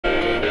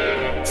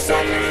The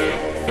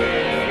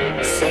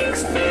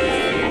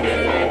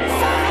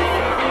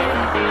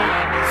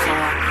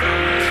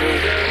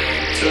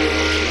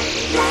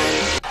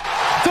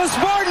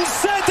Spartans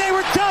said they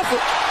were tougher.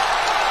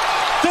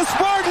 The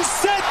Spartans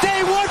said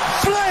they would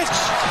flinch.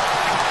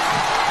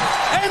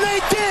 And they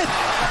did.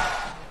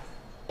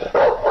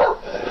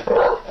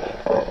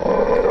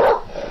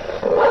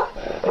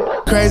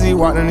 Crazy,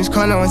 walked in this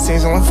corner and seen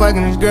someone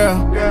fucking this girl.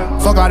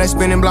 Fuck all that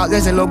spinning block,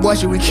 that's that little boy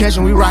shit we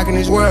catchin', we rockin'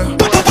 this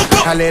world.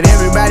 I let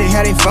everybody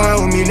have their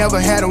fun with me.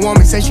 Never had a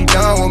woman say she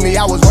done with me.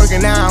 I was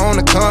working out on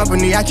the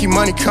company. I keep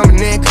money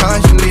coming in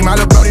constantly. My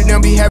little brody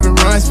done be having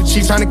runs for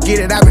cheap. Tryna get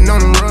it, I've been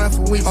on the run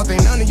for weeks. Don't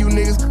think none of you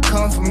niggas could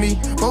come for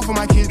me. Both of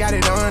my kids got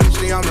it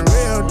honestly. I'm the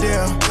real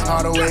deal.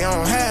 All the way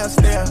on half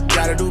still.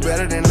 Gotta do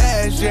better than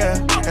last year.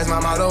 That's my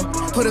motto.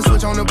 Put a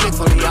switch on the blick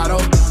for the auto.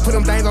 Put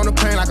them things on the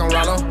plane like I'm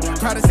Rollo.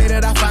 Proud to say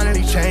that I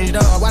finally changed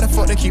up. Why the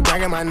fuck they keep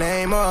bringing my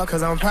name up?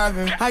 Cause I'm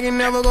poppin'. I can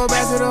never go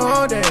back to the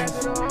old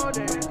days.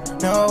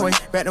 No way,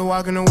 back to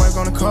walking to work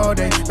on a cold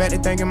day. Back to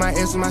thinking my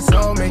ex was my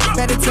soulmate.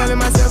 Back to telling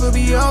myself it'll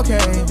be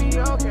okay.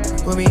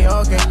 We'll be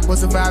okay.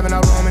 Was surviving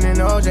out roaming in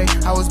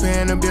OJ. I was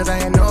paying the bills, I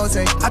had no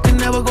say. I can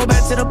never go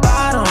back to the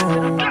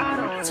bottom.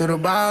 To the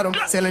bottom.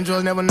 Selling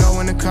drugs, never know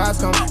when the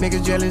cops come.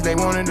 Niggas jealous, they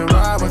wanted to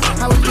rob us.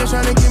 I was just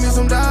trying to give me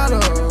some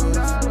dollars.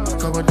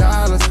 Couple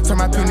dollars. Turn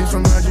my pennies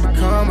from 100 to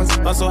commas.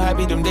 I'm so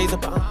happy them days are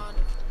behind.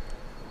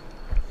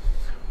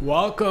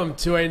 Welcome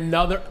to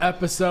another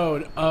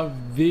episode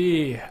of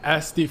the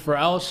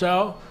SD4L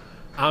show.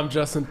 I'm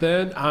Justin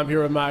Thin. I'm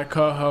here with my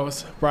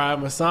co-host, Brian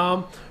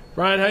Massam.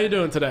 Brian, how you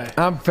doing today?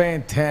 I'm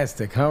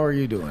fantastic. How are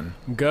you doing?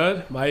 I'm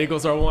good. My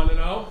Eagles are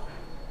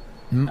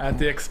 1-0 at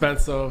the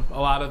expense of a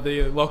lot of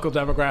the local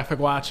demographic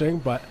watching,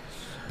 but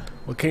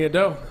what can you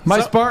do?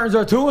 My Spartans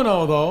are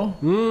 2-0, though.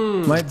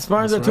 My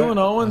Spartans are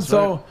 2-0, and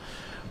so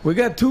we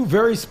got two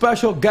very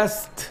special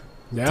guests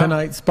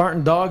tonight,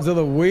 Spartan Dawgs of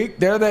the Week.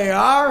 There they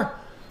are.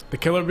 The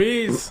Killer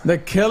Bees. The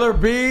Killer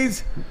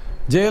Bees.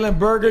 Jalen,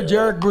 Berger,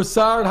 Jarek,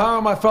 Broussard. How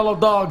are my fellow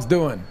dogs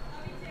doing?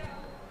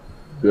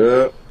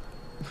 Good.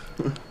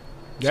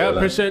 Yeah,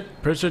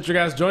 appreciate you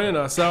guys joining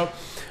us. So,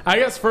 I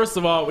guess first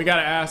of all, we got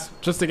to ask,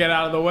 just to get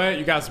out of the way,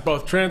 you guys are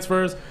both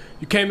transfers.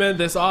 You came in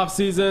this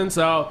offseason,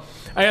 so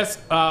I guess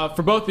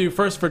for both of you,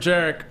 first for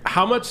Jarek,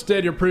 how much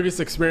did your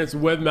previous experience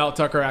with Mel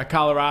Tucker at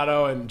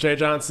Colorado and Jay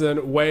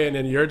Johnson weigh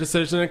in your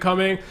decision in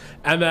coming?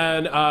 And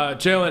then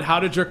Jalen, how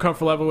did your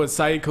comfort level with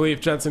Saeed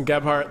Khalif, Jensen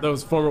Gebhardt,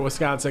 those former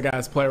Wisconsin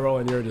guys, play a role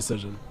in your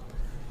decision?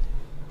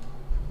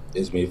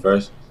 It's me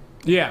first?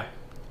 Yeah.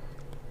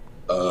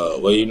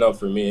 Well, you know,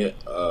 for me,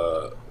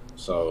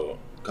 so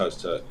Coach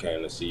Tuck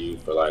came to see you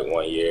for like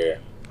 1 year,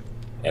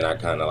 and I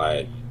kind of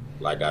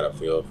like got a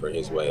feel for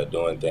his way of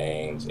doing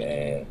things,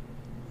 and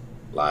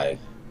like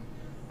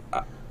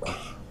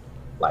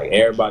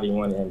everybody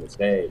wanted him to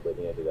stay, but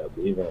he ended up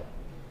leaving.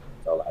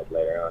 So like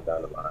later on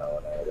down the line,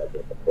 when I ended up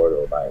in the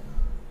portal,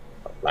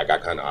 like I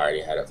kind of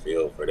already had a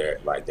feel for their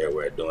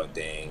way of doing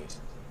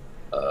things,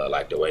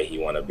 like the way he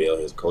want to build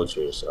his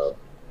culture. So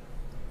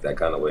that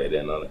kind of weighed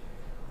in on it.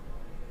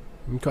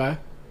 Okay,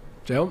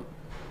 Jalen.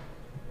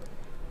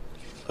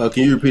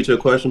 Can you repeat your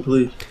question,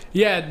 please?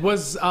 Yeah, it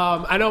was.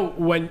 I know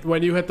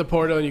when you hit the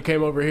portal and you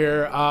came over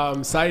here,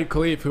 Saeed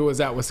Khalif, who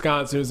was at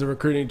Wisconsin, who was the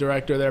recruiting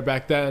director there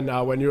back then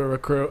when you were a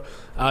recruit,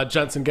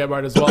 Jensen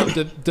Gebhardt as well.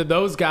 Did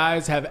those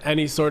guys have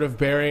any sort of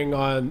bearing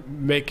on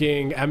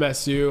making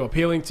MSU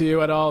appealing to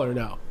you at all, or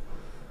no?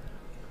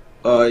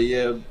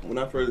 Yeah. When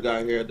I first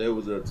got here, there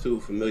was two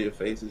familiar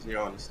faces here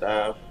on the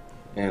staff,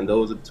 and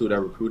those are the two that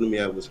recruited me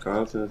at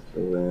Wisconsin.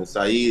 And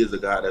Saeed is a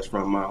guy that's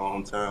from my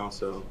hometown,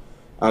 so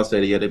I'll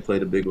say that, they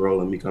played a big role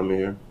in me coming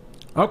here.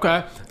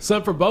 Okay.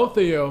 So for both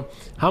of you,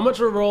 how much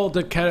of a role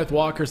did Kenneth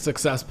Walker's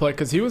success play?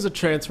 Because he was a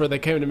transfer. They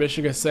came to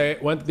Michigan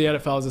State, went to the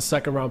NFL as a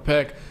second-round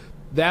pick.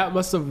 That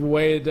must have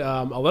weighed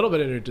a little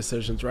bit in your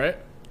decisions, right?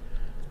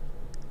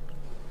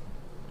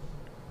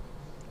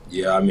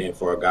 Yeah, I mean,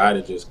 for a guy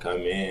to just come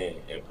in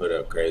and put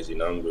up crazy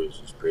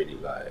numbers was pretty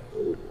like,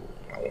 ooh,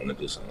 I want to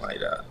do something like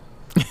that.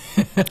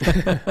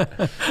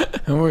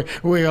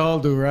 we all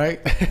do, right?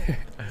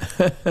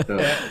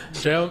 Yeah.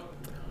 Joe?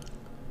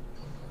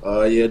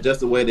 Yeah,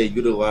 just the way they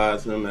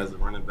utilize him as a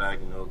running back,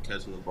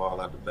 catching the ball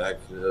out the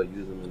backfield,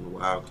 using him in the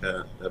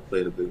Wildcat, that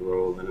played a big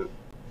role in it,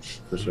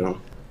 for sure.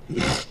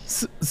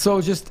 So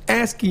just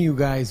asking you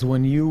guys,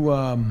 when you,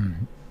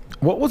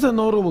 what was a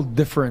notable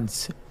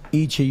difference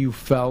each of you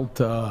felt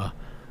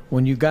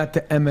when you got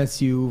to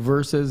MSU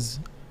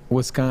versus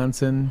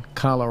Wisconsin,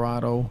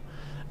 Colorado?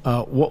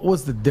 What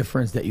was the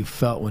difference that you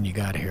felt when you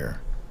got here?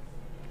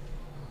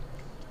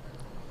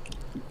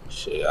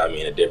 Shit, I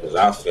mean,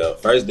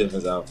 first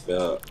difference I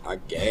felt, I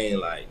gained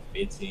like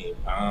 15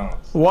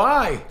 pounds.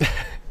 Why?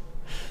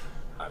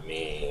 I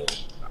mean,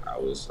 I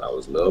was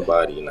little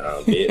body, now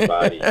I'm big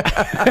body.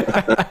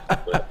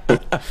 but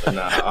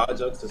nah, all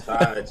jokes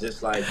aside,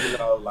 just like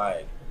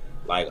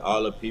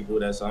all the people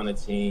that's on the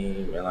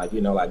team and like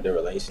the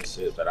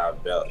relationships that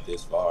I've built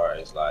this far,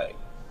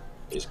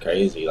 it's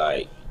crazy.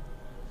 Like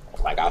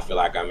I feel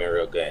like I'm in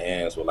real good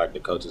hands with like the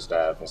coaching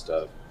staff and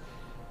stuff.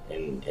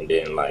 and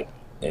then like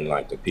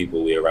the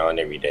people we around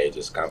every day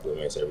just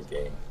complements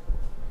everything.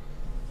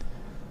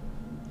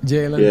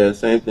 Jalen? Yeah,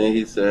 same thing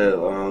he said.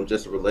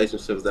 Just the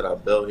relationships that I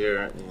built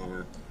here,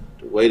 and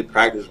the way the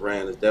practice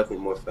ran is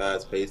definitely more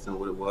fast-paced than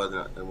what it was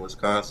in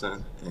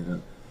Wisconsin.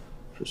 And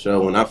for sure,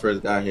 when I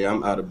first got here,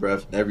 I'm out of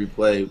breath every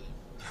play.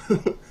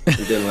 And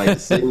then, like, the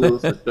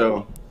signals, for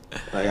sure.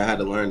 Like, I had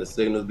to learn the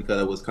signals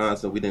because at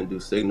Wisconsin, we didn't do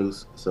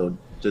signals. So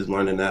just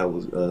learning that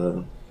was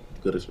a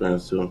good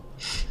experience, too.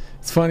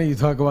 It's funny you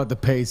talk about the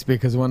pace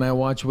because when I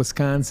watch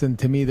Wisconsin,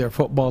 to me, their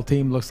football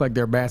team looks like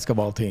their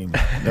basketball team.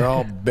 They're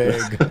all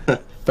big,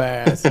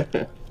 fast,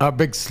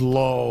 big,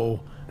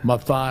 slow,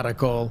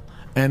 methodical.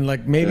 And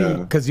like maybe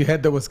because you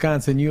had the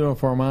Wisconsin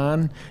uniform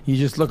on, you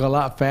just look a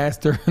lot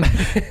faster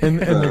in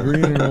the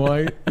green and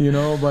white, you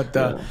know. But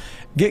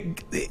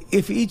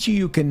if each of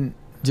you can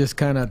just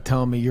kind of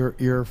tell me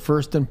your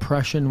first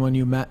impression when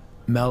you met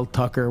Mel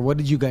Tucker, what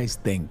did you guys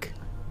think?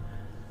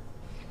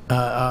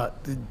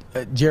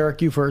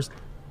 Jarek, you first.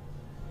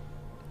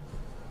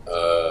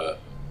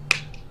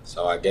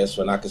 So I guess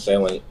when I could say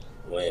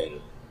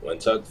when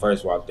Tuck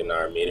first walked in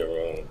our meeting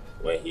room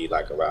when he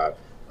like arrived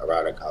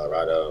in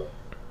Colorado,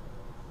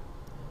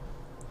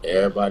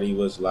 everybody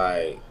was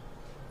like,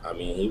 I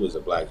mean, he was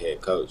a black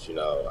head coach, you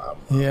know. I'm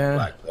a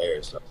black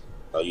player, so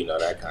you know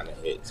that kind of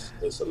hits.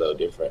 It's a little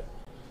different.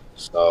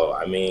 So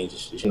I mean,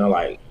 just you know,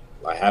 like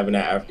having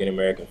that African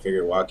American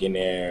figure walk in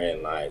there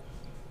and like.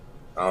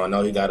 I don't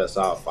know, he got us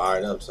all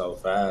fired up so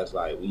fast.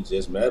 Like, we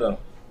just met him,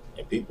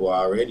 and people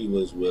already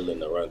was willing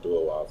to run through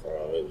a wall for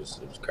him. It was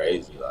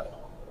crazy. Like,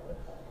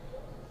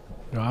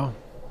 wow.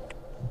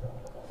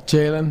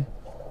 Jalen?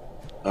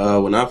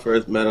 When I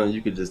first met him,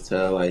 you could just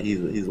tell, like,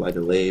 he's like a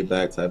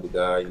laid-back type of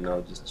guy, you know,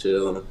 just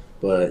chilling.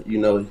 But, you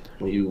know,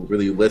 when you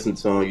really listen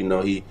to him, you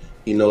know, he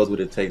knows what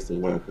it takes to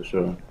win, for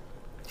sure.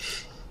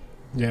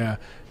 Yeah.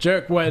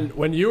 Jarek,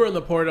 when you were in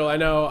the portal, I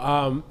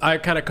know I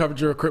kind of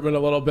covered your recruitment a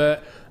little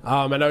bit.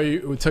 I know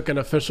you took an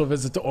official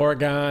visit to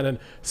Oregon, and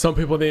some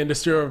people in the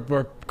industry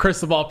were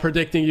crystal ball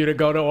predicting you to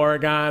go to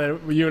Oregon,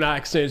 and you and I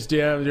exchanged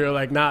DMs. You're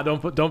like, nah,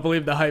 don't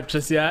believe the hype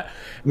just yet.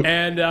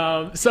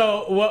 And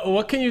so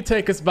what can you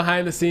take us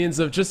behind the scenes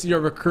of just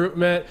your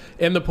recruitment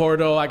in the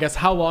portal? I guess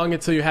how long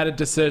until you had a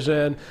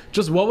decision?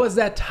 Just what was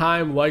that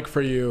time like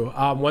for you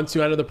once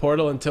you entered the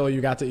portal until you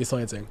got to East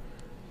Lansing?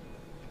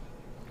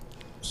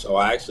 So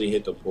I actually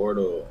hit the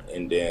portal,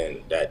 and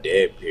then that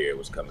dead period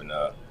was coming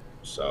up.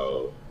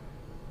 So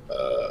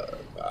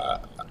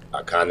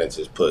I kind of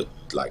just put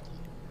like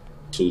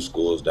 2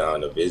 schools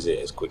down to visit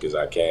as quick as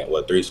I can.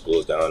 Well, 3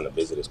 schools down to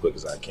visit as quick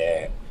as I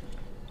can.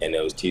 And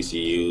it was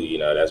TCU, you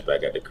know, that's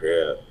back at the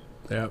crib.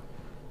 Yep.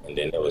 And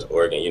then there was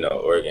Oregon. You know,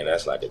 Oregon,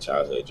 that's like a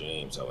childhood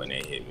dream. So when they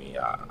hit me,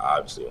 I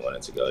obviously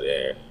wanted to go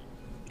there.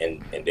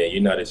 And then,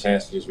 you know, the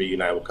chance to just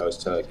reunite with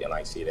Coach Tuck and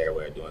like see their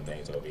way of doing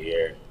things over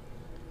here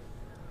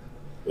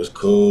was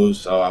cool.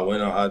 So I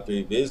went on all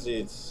 3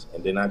 visits,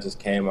 and then I just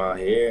came out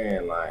here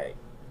and like,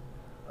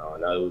 I don't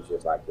know, it was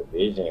just like the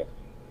vision. And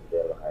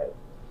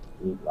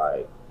then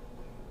like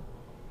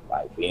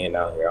being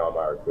out here on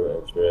my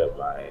recruiting trip,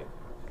 like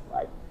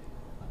I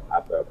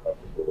felt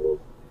comfortable,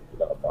 you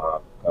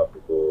know,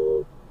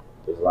 comfortable.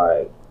 It's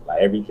like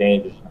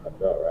everything just kind of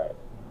felt right.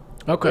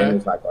 Okay. And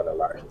it's like on a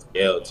larger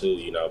scale too,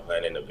 you know,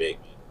 playing in the Big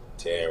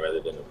 10 rather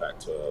than the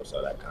Pac-12,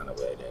 so that kind of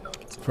weighed in on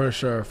it too. For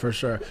sure.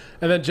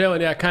 And then Jalen,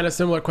 yeah, kind of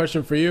similar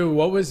question for you.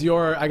 What was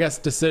your, I guess,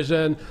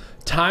 decision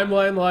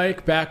timeline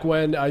like back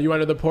when you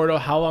entered the portal?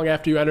 How long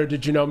after you entered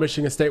did you know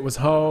Michigan State was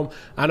home?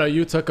 I know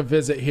you took a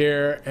visit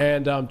here,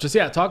 and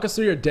talk us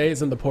through your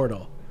days in the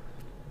portal.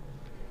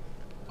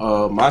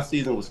 My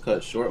season was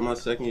cut short my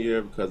second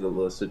year because of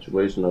a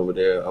situation over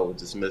there. I was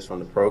dismissed from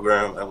the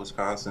program at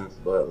Wisconsin,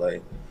 but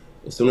like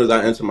as soon as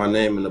I entered my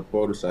name in the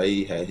portal,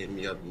 Saeed had hit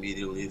me up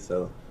immediately,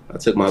 so I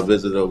took my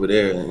visit over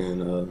there, and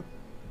you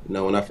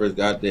know, when I first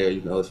got there,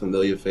 you know, it's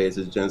familiar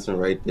faces, Jensen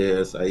right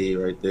there, Saeed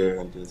right there,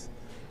 and just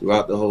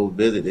throughout the whole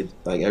visit,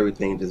 like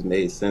everything just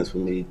made sense for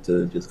me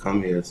to just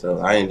come here.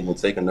 So I didn't even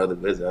take another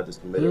visit. I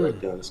just committed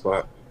right there on the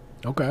spot.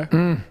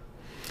 Okay.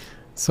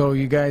 So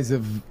you guys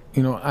have,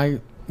 you know,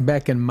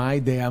 back in my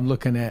day, I'm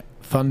looking at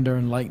Thunder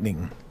and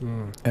Lightning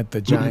at the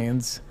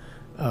Giants.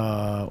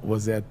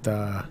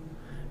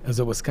 As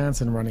a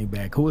Wisconsin running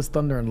back, who was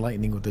Thunder and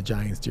Lightning with the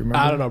Giants? Do you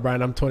remember? I don't know,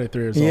 Brian. I'm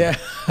 23 years old. Yeah.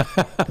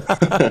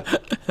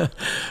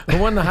 The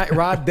one,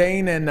 Rod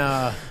Dane and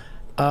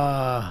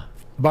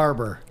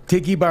Barber,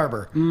 Tiki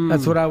Barber.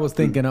 That's what I was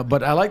thinking of.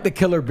 But I like the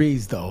Killer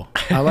Bees, though.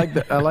 I like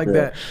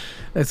that.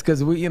 That's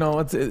because we, you know,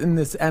 it's in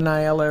this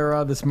NIL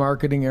era, this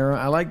marketing era.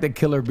 I like the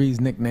Killer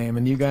Bees nickname,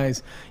 and you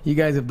guys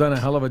have done a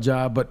hell of a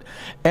job. But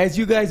as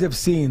you guys have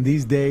seen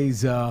these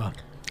days, a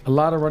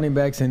lot of running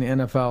backs in the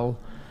NFL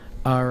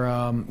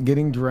are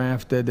getting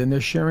drafted, and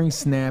they're sharing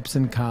snaps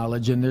in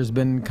college, and there's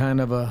been kind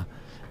of a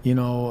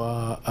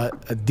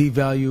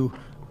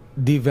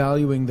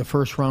devaluing the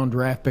first round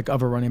draft pick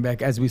of a running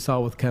back, as we saw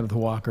with Kenneth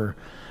Walker.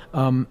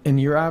 And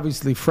you're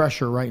obviously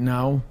fresher right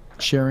now,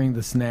 sharing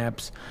the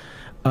snaps.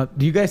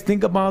 Do you guys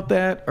think about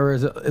that, or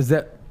is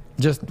that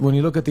Just when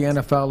you look at the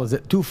NFL, is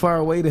it too far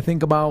away to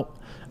think about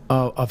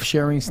of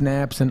sharing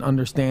snaps and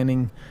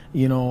understanding,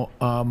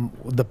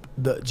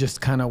 the just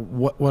kind of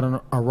what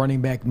a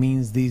running back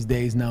means these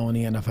days now in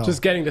the NFL?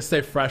 Just getting to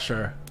stay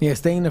fresher. Yeah,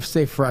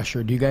 stay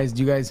fresher. Do you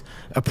guys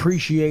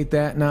appreciate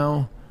that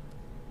now?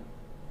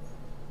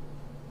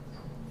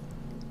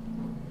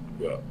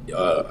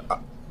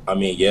 I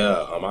mean,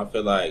 yeah. I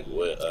feel like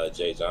with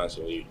Jay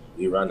Johnson,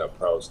 we run a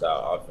pro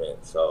style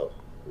offense. So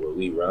what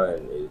we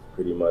run is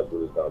pretty much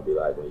what it's gonna be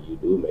like when you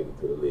do make it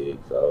to the league.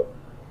 So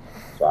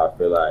I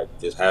feel like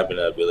just having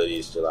the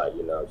abilities to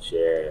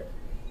share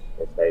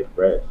and stay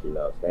fresh.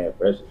 Staying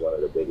fresh is one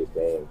of the biggest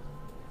things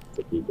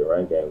to keep the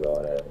run game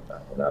going.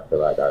 And I feel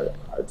like our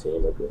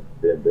team has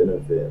been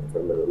benefiting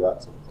from it a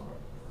lot so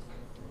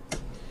far.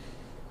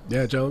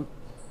 Yeah, Joan.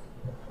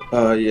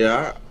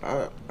 Yeah,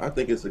 I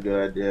think it's a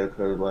good idea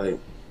because,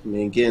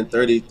 getting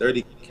 30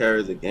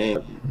 carries a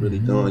game really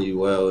doing you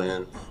well.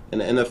 And in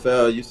the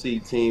NFL, you see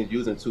teams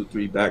using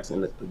 2-3 backs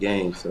in the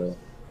game. So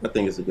I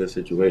think it's a good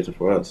situation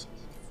for us.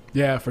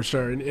 Yeah, for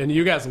sure. And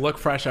you guys look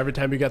fresh every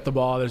time you get the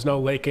ball. There's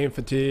no late game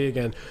fatigue.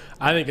 And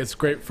I think it's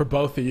great for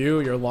both of you,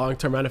 your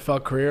long-term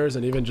NFL careers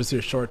and even just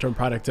your short-term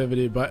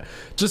productivity. But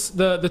just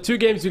the 2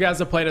 games you guys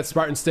have played at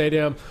Spartan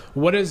Stadium,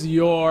 what is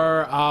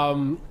your,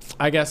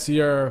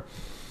 your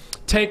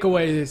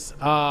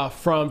takeaways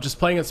from just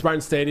playing at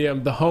Spartan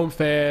Stadium, the home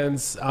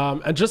fans,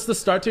 and just the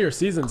start to your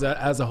seasons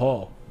as a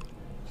whole?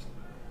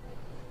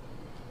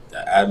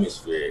 The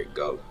atmosphere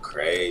go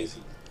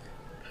crazy.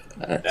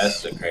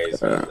 That's the crazy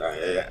thing.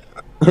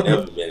 I've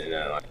never been in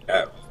there like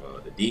that before.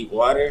 The deep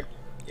water,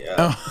 yeah.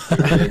 Oh.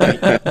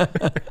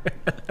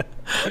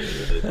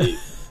 Really deep,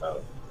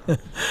 so. But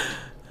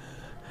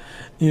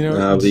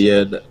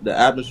yeah, the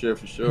atmosphere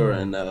for sure,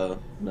 and the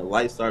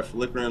lights start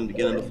flickering at the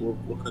beginning of the fourth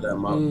quarter. That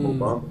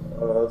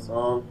Obama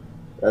song,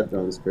 that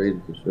drum is crazy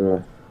for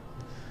sure.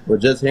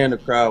 But just hearing the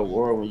crowd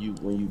roar when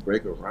you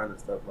break a run and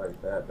stuff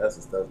like that, that's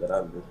the stuff that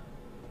I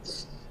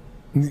miss.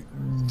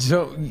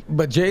 So,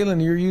 but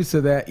Jalen, you're used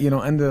to that,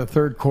 end of the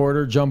third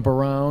quarter, jump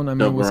around. I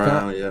mean,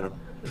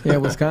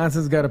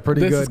 Wisconsin's got a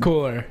pretty good. This is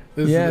cooler.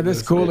 This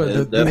is cooler.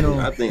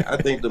 I think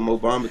the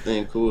Obama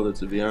thing cooler,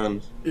 to be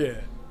honest. Yeah.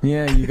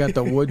 Yeah, you got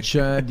the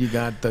woodshed, you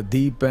got the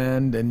deep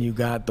end, and you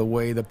got the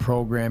way the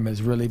program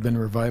has really been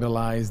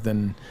revitalized.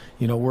 And,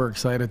 we're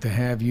excited to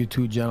have you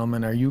two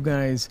gentlemen. Are you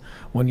guys,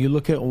 when you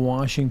look at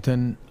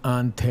Washington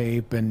on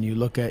tape and you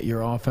look at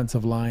your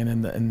offensive line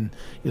and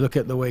you look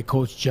at the way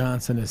Coach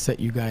Johnson has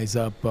set you guys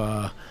up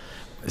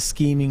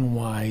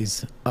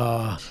scheming-wise,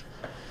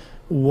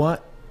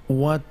 what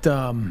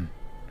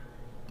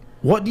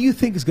do you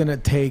think is going to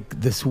take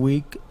this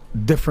week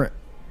different?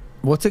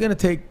 What's it going to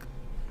take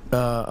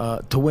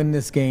to win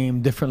this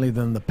game differently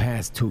than the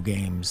past 2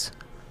 games?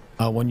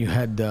 When you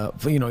had,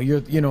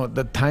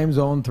 the time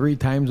zone, 3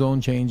 time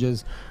zone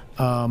changes.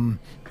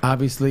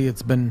 Obviously,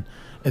 it's been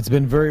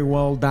very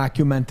well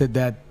documented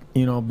that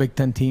Big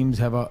Ten teams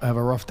have a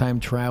rough time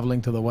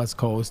traveling to the West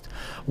Coast.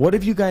 What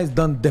have you guys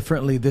done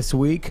differently this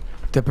week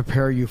to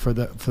prepare you for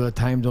the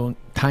time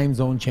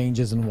zone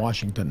changes in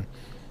Washington?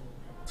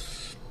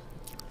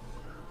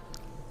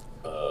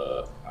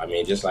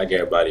 Just like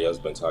everybody else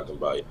been talking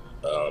about.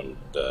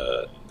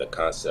 The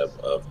concept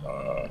of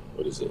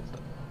what is it?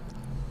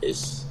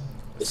 It's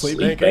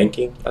sleep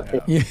banking. I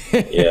think.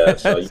 Yeah.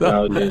 So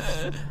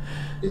just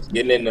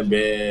getting in the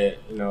bed,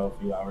 a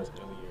few hours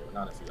earlier,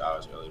 not a few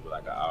hours earlier, but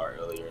like an hour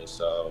earlier or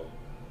so,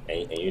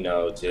 and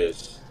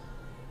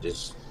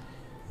just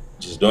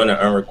doing the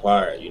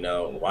unrequired.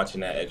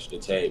 Watching that extra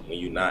tape when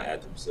you're not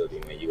at the facility,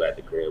 when you at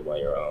the crib on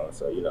your own.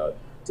 So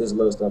just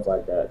little stuff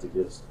like that to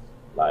just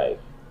stay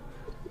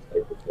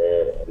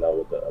prepared and know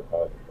what the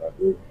opponent is gonna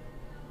do.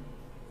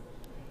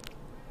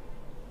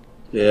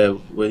 Yeah,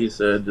 what he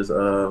said, just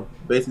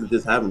basically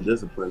just having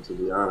discipline, to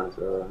be honest.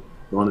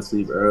 Going to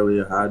sleep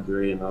earlier,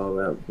 hydrate, and all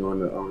that, doing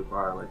the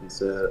unrequired, like he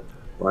said,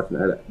 watching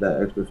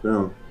that extra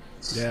film.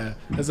 Yeah,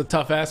 it's a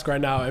tough ask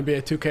right now.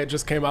 NBA 2K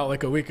just came out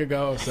like a week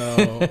ago, so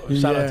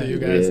shout out to you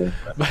guys. Yeah.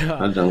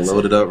 I'm done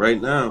loaded up right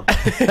now.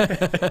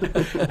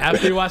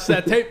 After you watch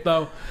that tape,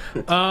 though.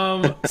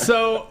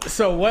 So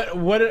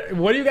what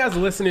are you guys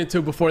listening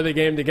to before the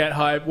game to get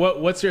hype?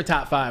 What's your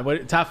top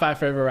 5? Top 5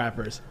 favorite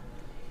rappers?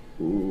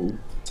 Ooh,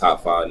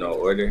 top 5, no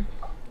order.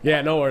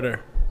 Yeah, no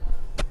order.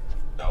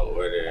 No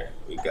order.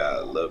 We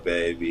got Lil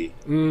Baby.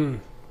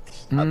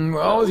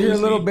 Always hear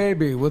Lil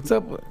Baby. What's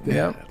up?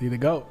 Yeah, you the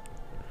GOAT.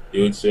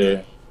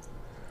 Future,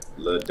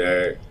 Lil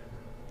Durk,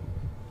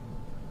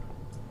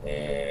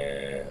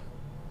 and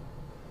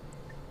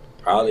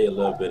probably a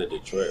little bit of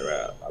Detroit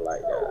rap. I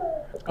like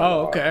that.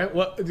 Oh, okay.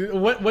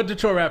 What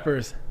Detroit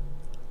rappers?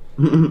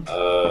 Baby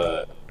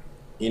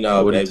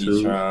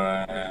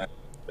Tron,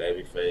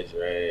 Babyface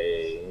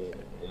Ray.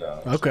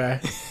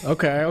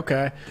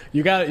 Okay.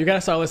 You got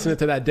to start listening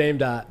to that Dame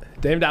Dot.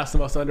 Dame Dot's the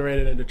most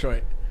underrated in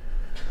Detroit.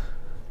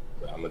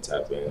 I'm gonna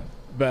tap in.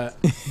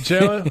 But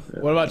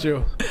Jalen, what about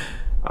you?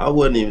 I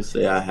wouldn't even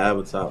say I have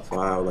a top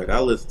 5. Like,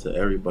 I listen to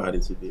everybody,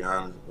 to be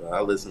honest. But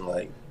I listen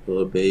like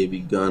Lil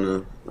Baby,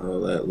 Gunna,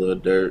 all that, Lil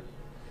Durk.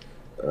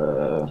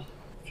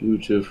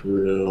 Future for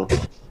real.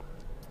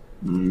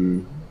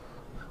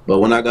 But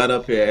when I got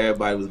up here,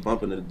 everybody was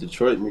bumping the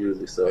Detroit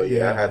music, so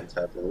yeah, I had to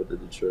tap in with the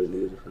Detroit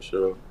music for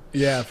sure.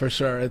 Yeah, for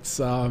sure. It's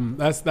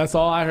that's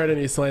all I heard in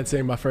East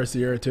Lansing my first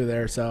year or two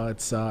there. So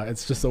it's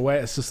just the way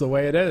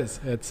it is.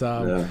 It's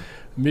that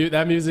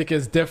music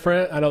is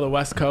different. I know the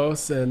West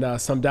Coast and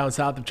some down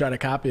south have tried to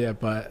copy it,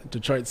 but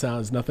Detroit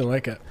sounds nothing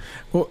like it.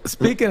 Well,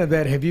 speaking of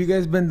that, have you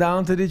guys been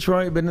down to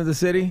Detroit? Been to the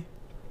city?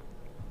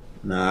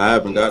 Nah, I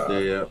haven't got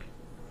there yet.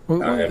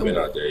 I haven't been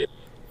out there yet.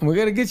 We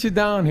got to get you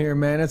down here,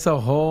 man. It's a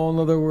whole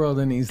other world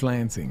in East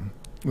Lansing.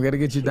 We got to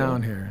get you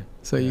down here.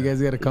 So you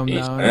guys got to come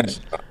down.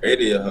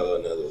 Already a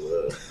whole nother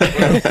world.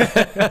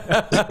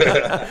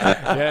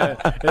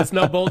 Yeah, it's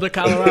no Boulder,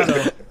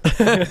 Colorado.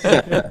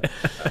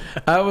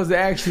 I was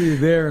actually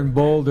there in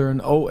Boulder in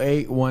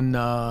 2008 when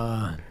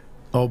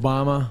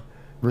Obama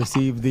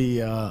received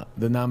the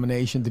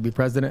nomination to be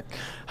president.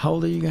 How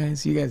old are you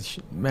guys? You guys,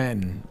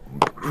 man,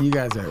 you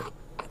guys are.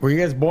 Were you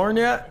guys born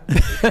yet?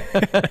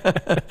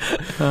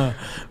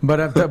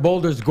 But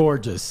Boulder's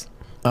gorgeous.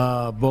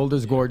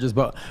 Boulder's gorgeous.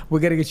 But we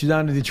got to get you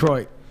down to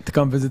Detroit to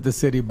come visit the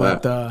city.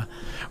 But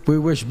we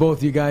wish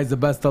both you guys the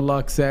best of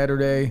luck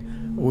Saturday.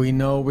 We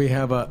know we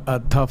have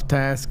a tough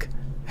task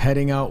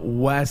heading out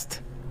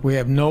west. We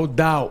have no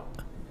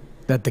doubt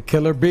that the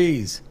Killer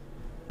Bees,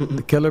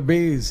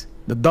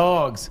 the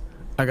Dogs,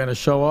 are going to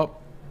show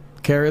up,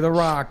 carry the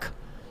rock,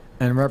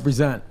 and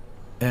represent.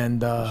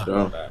 And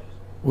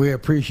we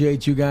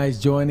appreciate you guys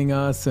joining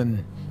us,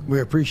 and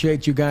we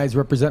appreciate you guys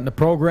representing the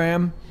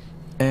program.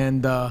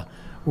 And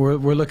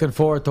we're looking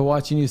forward to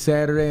watching you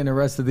Saturday and the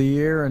rest of the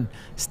year. And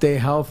stay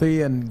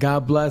healthy, and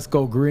God bless.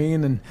 Go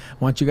green, and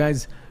want you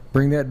guys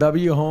bring that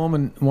W home.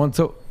 And once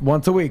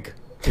a week,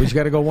 we just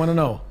got to go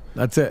 1-0.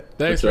 That's it.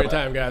 Thanks for your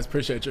time, guys.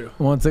 Appreciate you.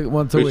 Once a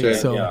week.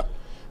 So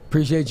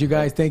appreciate you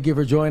guys. Thank you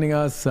for joining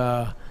us.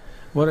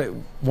 What a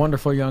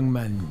wonderful young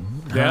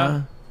men.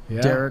 Yeah.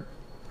 Jarek.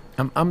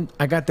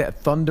 I got that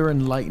thunder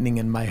and lightning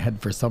in my head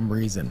for some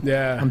reason.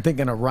 Yeah. I'm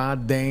thinking of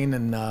Rod Dane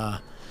and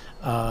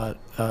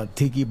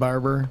Tiki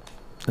Barber,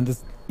 and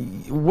this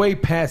way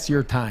past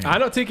your time. I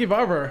know Tiki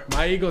Barber.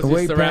 My Eagles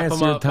used to wrap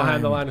him up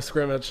behind the line of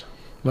scrimmage.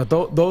 But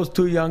those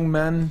two young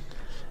men,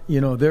 you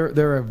know,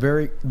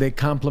 they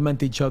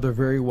complement each other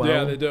very well.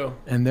 Yeah, they do.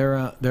 And they're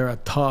a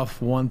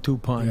tough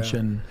 1-2 punch.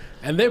 Yeah.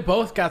 And they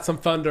both got some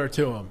thunder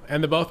to them,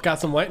 and they both got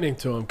some lightning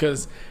to them.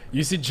 Because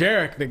you see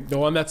Jarek, the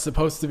one that's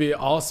supposed to be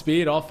all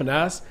speed, all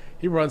finesse,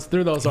 he runs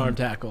through those arm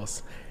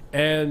tackles.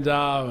 And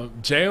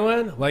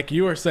Jalen, like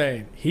you were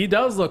saying, he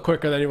does look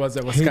quicker than he was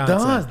at Wisconsin.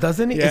 He does,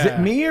 doesn't he? Yeah. Is it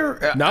me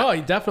or no?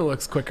 He definitely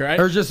looks quicker.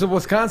 Or just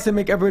Wisconsin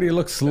make everybody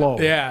look slow.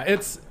 Yeah,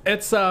 it's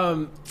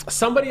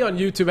somebody on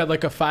YouTube had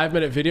like a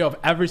 5-minute video of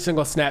every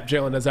single snap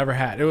Jalen has ever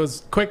had. It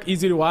was quick,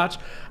 easy to watch.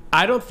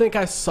 I don't think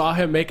I saw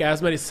him make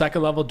as many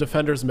second-level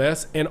defenders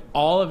miss in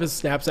all of his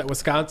snaps at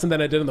Wisconsin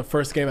than I did in the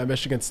first game at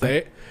Michigan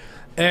State.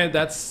 And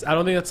I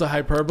don't think that's a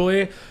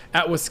hyperbole.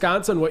 At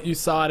Wisconsin, what you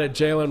saw out of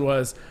Jalen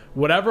was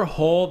whatever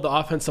hole the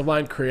offensive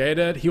line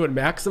created, he would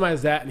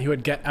maximize that, and he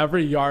would get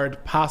every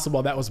yard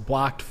possible that was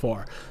blocked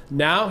for.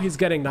 Now he's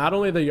getting not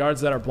only the yards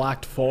that are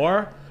blocked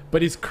for,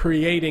 but he's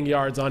creating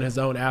yards on his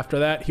own after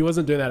that. He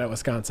wasn't doing that at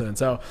Wisconsin.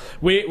 So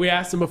we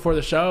asked him before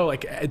the show,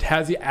 like,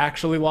 has he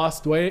actually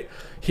lost weight?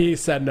 He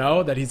said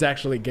no, that he's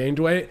actually gained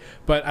weight.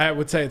 But I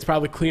would say it's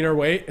probably cleaner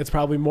weight. It's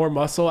probably more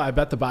muscle. I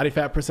bet the body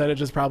fat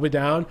percentage is probably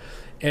down.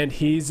 And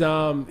he's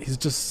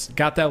just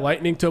got that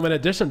lightning to him in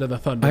addition to the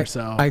thunder.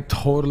 I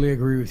totally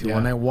agree with you. Yeah.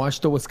 When I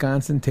watched the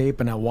Wisconsin tape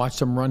and I watched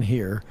him run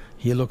here,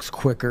 he looks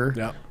quicker.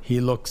 Yep.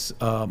 He looks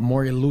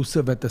more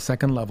elusive at the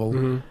second level.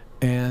 Mm-hmm.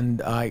 And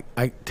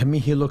to me,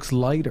 he looks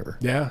lighter.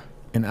 Yeah.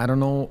 And I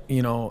don't know,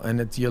 you know, and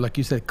it's like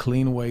you said,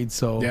 clean weight.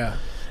 So yeah,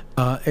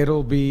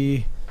 it'll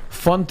be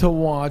fun to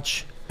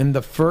watch in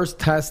the first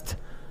test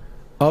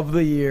of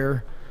the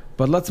year.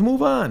 But let's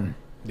move on.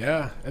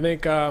 Yeah, I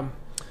think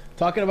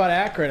talking about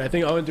Akron, I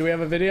think, Owen, do we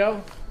have a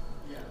video?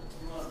 Yeah.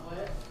 You want to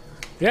play it?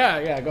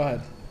 Yeah, go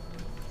ahead.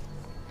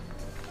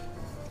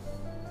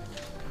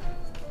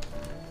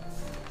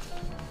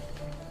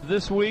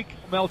 This week,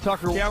 Mel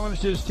Tucker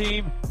challenged his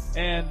team,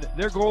 and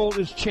their goal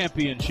is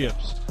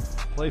championships.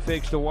 Play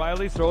fakes to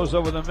Wiley, throws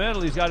over the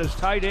middle. He's got his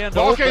tight end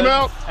ball open came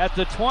out at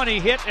the 20,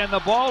 hit, and the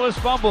ball is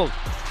fumbled.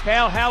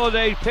 Cal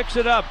Halliday picks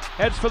it up,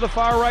 heads for the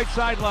far right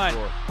sideline.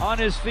 On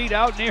his feet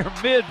out near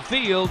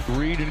midfield.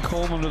 Reed and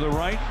Coleman to the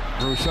right.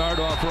 Broussard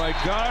off right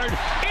guard.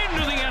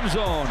 Into the end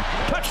zone.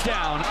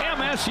 Touchdown,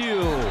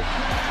 MSU.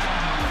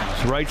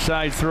 Right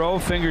side throw,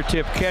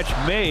 fingertip catch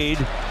made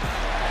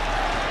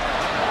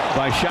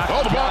by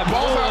Shotgun. Oh,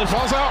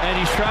 ball's out. And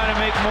he's trying to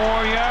make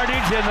more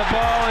yardage, and the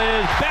ball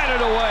is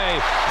batted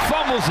away.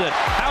 Fumbles it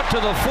out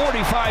to the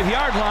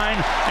 45-yard line,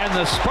 and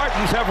the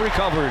Spartans have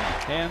recovered.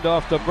 Hand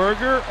off to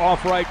Berger,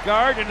 off right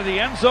guard, into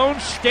the end zone,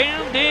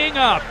 standing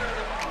up.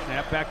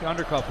 Snap back to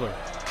Undercuffler.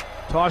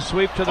 Toss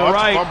sweep to the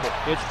right.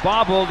 It's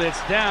bobbled,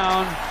 it's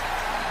down,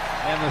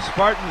 and the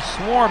Spartans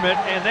swarm it,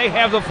 and they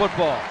have the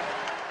football.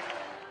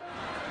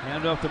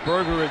 Hand off to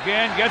Berger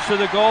again. Gets to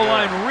the goal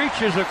line.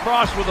 Reaches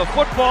across with a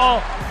football.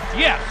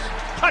 Yes.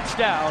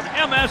 Touchdown,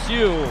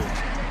 MSU.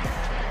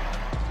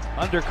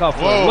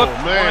 Undercuffler.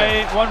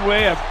 Looked one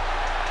way. A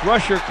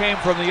rusher came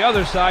from the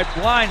other side.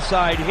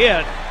 Blindside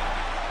hit.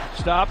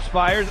 Stops,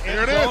 fires.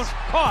 There it zone, is.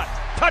 Caught.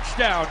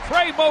 Touchdown,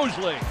 Trey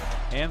Mosley.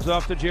 Hands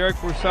off to Jarek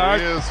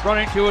Broussard.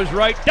 Running to his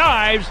right.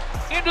 Dives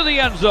into the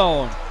end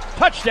zone.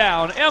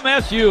 Touchdown,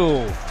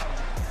 MSU.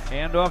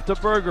 Hand off to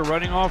Berger.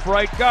 Running off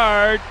right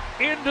guard.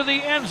 Into the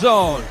end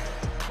zone.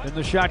 In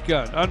the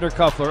shotgun.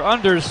 Undercuffler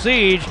under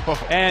siege.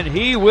 And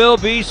he will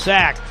be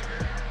sacked.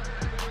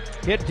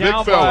 Hit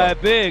down by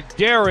big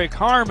Derek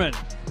Harmon.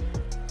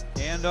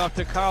 Hand off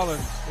to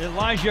Collins.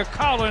 Elijah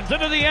Collins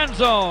into the end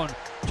zone.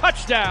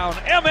 Touchdown,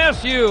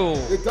 MSU.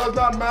 It does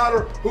not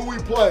matter who we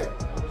play,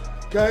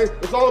 okay?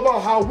 It's all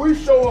about how we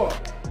show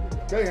up,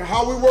 okay? And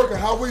how we work and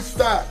how we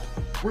stack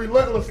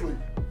relentlessly.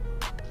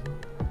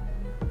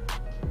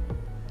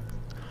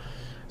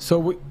 So,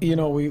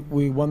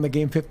 we won the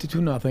game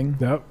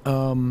 52-0.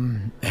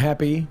 Yep.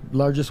 Happy.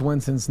 Largest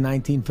win since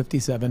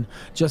 1957.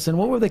 Justin,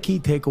 what were the key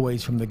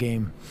takeaways from the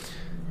game?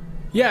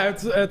 Yeah,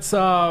 it's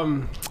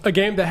a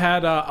game that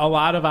had a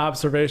lot of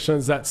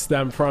observations that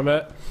stem from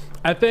it.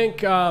 I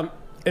think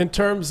in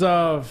terms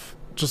of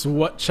just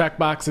what check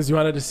boxes you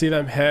wanted to see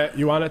them hit,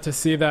 you wanted to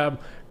see them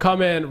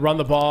come in, run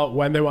the ball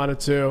when they wanted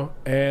to,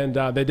 and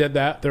they did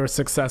that. They were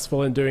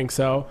successful in doing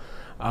so.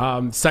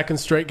 Second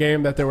straight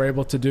game that they were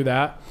able to do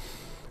that.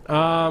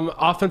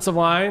 Offensive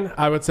line,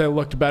 I would say,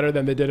 looked better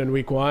than they did in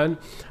week one.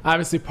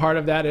 Obviously, part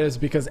of that is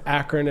because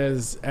Akron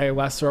is a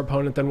lesser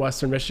opponent than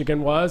Western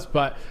Michigan was,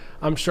 but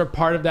I'm sure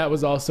part of that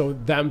was also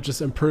them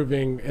just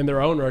improving in their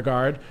own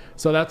regard.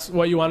 So that's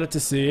what you wanted to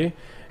see.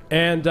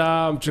 And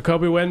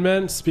Jacoby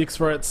Windman speaks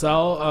for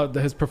itself.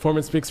 His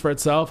performance speaks for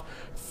itself.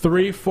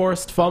 3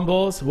 forced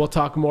fumbles. We'll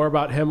talk more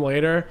about him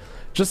later.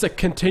 Just a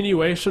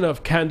continuation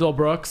of Kendall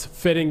Brooks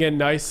fitting in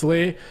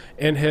nicely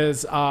in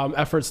his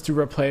efforts to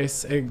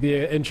replace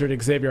the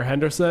injured Xavier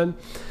Henderson.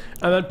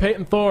 And then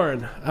Peyton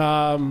Thorne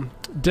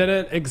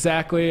didn't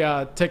exactly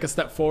take a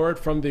step forward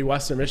from the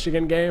Western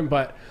Michigan game,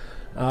 but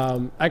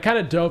I kind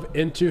of dove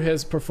into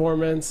his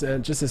performance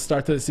and just his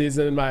start to the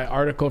season in my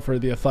article for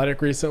The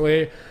Athletic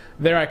recently.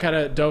 There I kind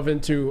of dove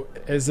into,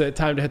 is it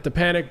time to hit the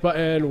panic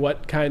button?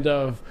 What kind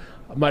of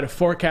might have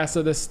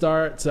forecasted this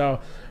start? So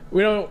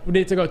we don't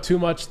need to go too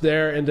much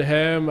there into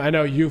him. I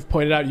know you've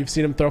pointed out you've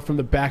seen him throw from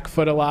the back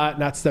foot a lot,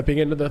 not stepping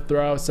into the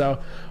throw.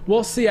 So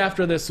we'll see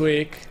after this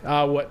week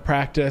what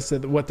practice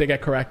and what they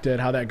get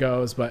corrected, how that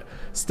goes. But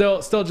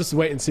still just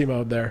wait and see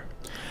mode there.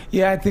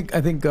 Yeah, I think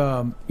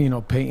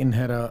Peyton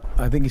had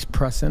I think he's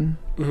pressing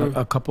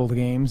a couple of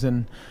games,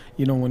 and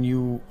when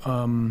you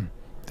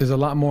there's a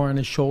lot more on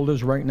his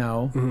shoulders right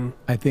now.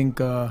 I think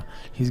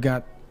he's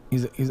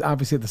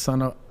obviously the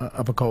son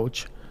of a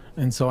coach.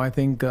 And so I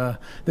think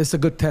this is a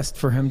good test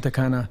for him to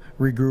kind of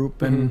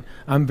regroup. And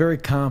I'm very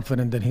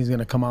confident that he's going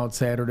to come out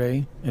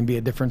Saturday and be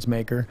a difference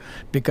maker,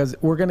 because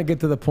we're going to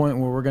get to the point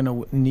where we're going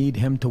to need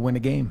him to win a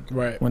game,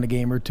 win a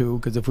game or two.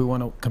 Because if we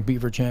want to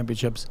compete for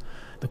championships,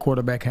 the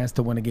quarterback has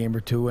to win a game or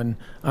two. And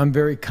I'm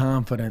very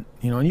confident,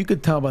 and you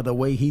could tell by the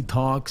way he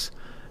talks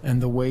and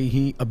the way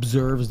he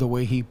observes the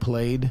way he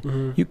played,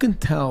 you can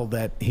tell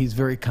that he's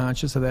very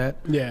conscious of that.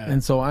 Yeah.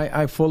 And so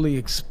I fully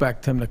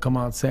expect him to come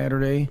out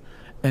Saturday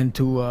and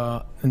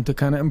to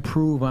kind of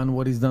improve on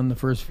what he's done the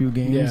first few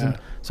games. Yeah. And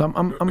so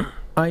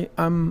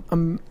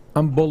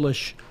I'm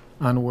bullish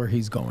on where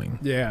he's going.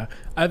 Yeah,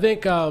 I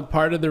think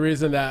part of the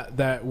reason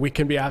that we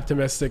can be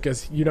optimistic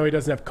is he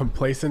doesn't have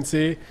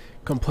complacency.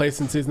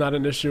 Complacency is not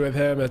an issue with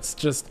him. It's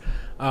just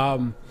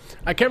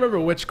I can't remember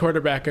which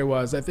quarterback it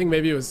was. I think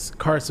maybe it was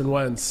Carson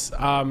Wentz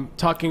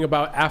talking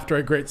about after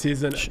a great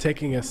season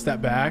taking a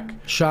step back.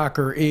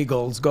 Shocker,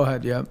 Eagles. Go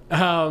ahead, yeah.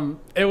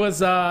 It was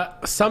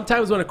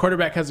sometimes when a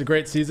quarterback has a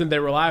great season, they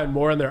rely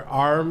more on their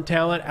arm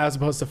talent as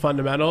opposed to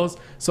fundamentals.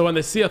 So when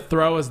they see a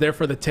throw is there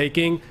for the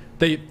taking,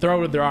 they throw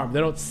it with their arm. They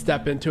don't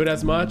step into it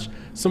as much.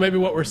 So maybe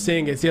what we're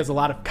seeing is he has a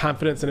lot of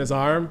confidence in his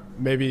arm,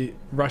 maybe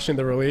rushing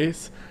the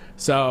release.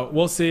 So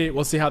we'll see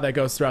how that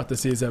goes throughout the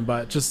season.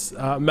 But just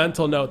a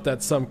mental note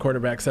that some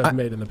quarterbacks have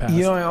made in the past.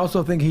 I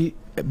also think he,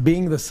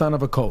 being the son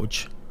of a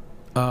coach,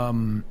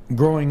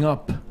 growing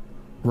up,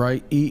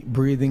 right,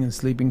 breathing and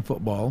sleeping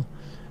football,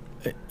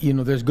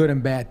 there's good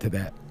and bad to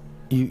that.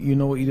 You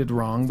know what you did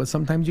wrong, but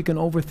sometimes you can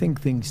overthink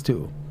things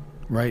too,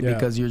 right? Yeah.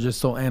 Because you're just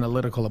so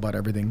analytical about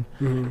everything.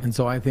 And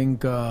so I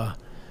think that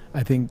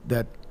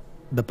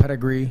the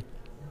pedigree,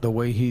 the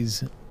way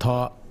he's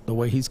taught, the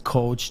way he's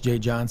coached, Jay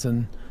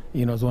Johnson,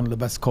 is one of the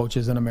best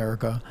coaches in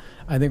America.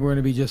 I think we're going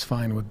to be just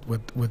fine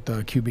with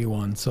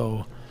QB1.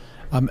 So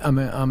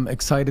I'm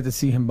excited to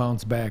see him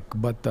bounce back.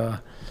 But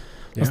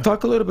let's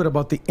talk a little bit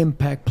about the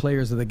impact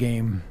players of the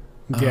game.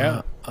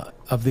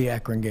 Of the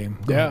Akron game.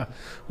 Go ahead.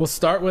 We'll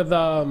start with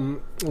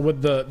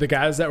the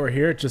guys that were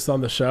here just on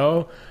the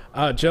show.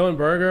 Jalen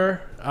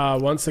Berger,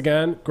 once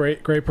again,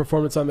 great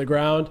performance on the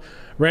ground.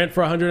 Ran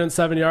for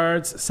 107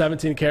 yards,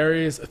 17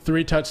 carries,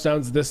 3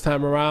 touchdowns this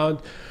time around.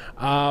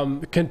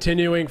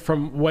 Continuing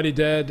from what he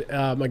did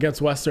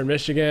against Western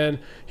Michigan,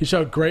 he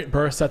showed great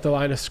bursts at the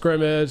line of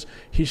scrimmage.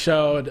 He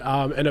showed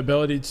an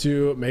ability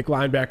to make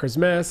linebackers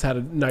miss, had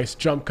a nice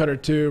jump cut or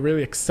two,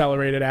 really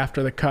accelerated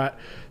after the cut.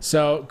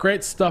 So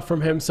great stuff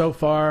from him so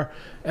far.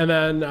 And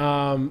then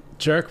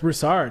Jarek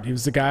Broussard, he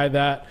was the guy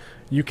that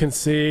you can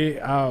see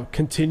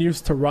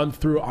continues to run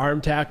through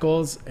arm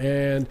tackles,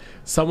 and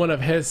someone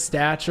of his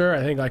stature,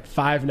 I think like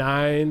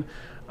 5'9",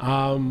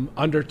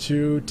 under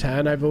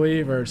 210, I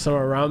believe, or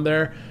somewhere around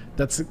there.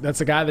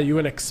 That's a guy that you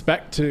wouldn't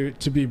expect to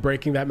be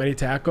breaking that many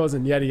tackles,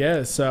 and yet he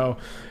is. So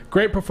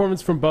great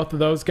performance from both of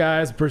those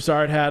guys.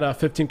 Broussard had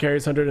 15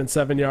 carries,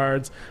 107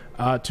 yards,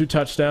 2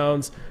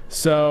 touchdowns.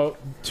 So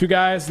 2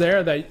 guys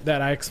there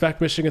that I expect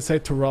Michigan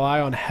State to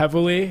rely on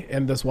heavily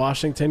in this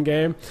Washington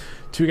game.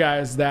 2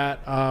 guys that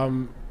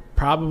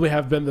probably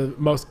have been the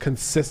most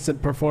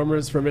consistent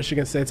performers for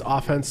Michigan State's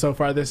offense so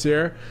far this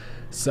year.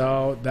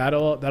 So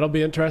that'll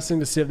be interesting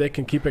to see if they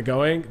can keep it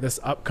going this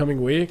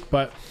upcoming week.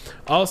 But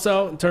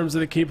also, in terms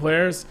of the key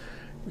players,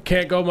 we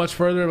can't go much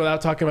further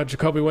without talking about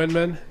Jacoby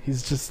Windman.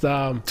 He's just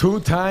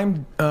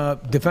 2-time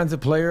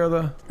defensive player of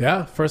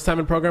the first time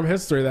in program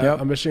history that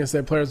a Michigan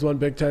State player has won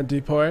Big Ten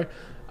defensive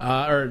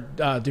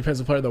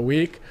player of the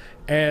week.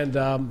 And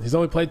he's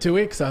only played 2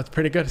 weeks, so it's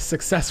pretty good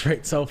success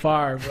rate so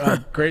far.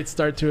 Great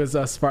start to his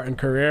Spartan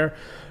career.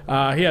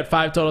 He had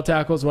 5 total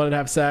tackles,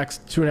 1.5 sacks,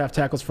 2.5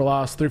 tackles for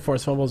loss, 3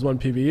 forced fumbles, 1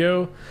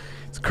 PBU.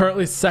 He's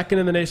currently 2nd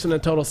in the nation in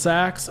total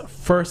sacks,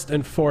 1st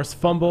in forced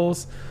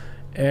fumbles,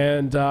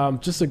 and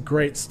just a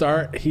great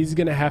start. He's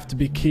going to have to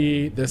be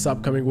key this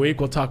upcoming week.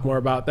 We'll talk more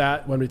about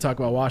that when we talk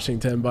about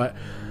Washington. But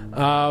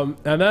and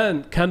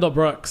then Kendall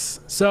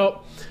Brooks.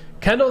 So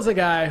Kendall's a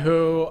guy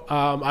who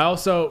I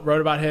also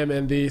wrote about him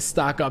in the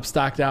Stock Up,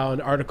 Stock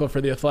Down article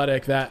for The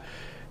Athletic, that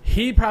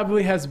he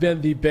probably has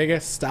been the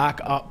biggest stock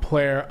up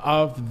player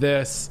of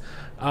this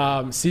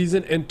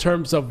season in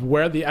terms of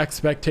where the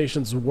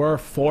expectations were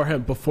for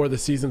him before the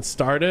season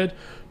started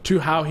to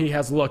how he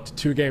has looked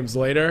 2 games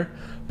later.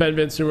 Ben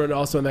Vince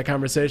also in that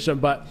conversation.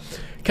 But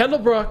Kendall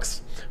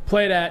Brooks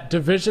played at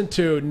Division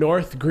II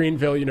North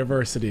Greenville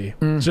University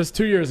just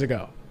 2 years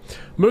ago.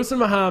 Musa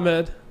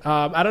Muhammad,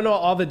 I don't know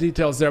all the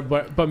details there,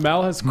 but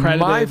Mel has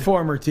credited... My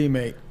former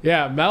teammate.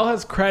 Yeah, Mel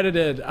has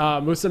credited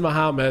Musa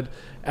Muhammad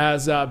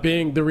as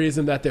being the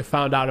reason that they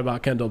found out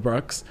about Kendall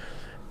Brooks.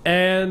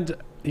 And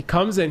he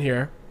comes in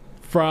here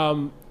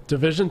from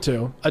Division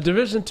II, a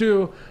Division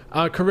II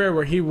career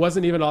where he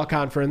wasn't even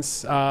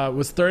all-conference,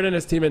 was 3rd in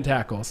his team in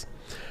tackles.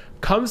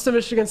 Comes to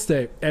Michigan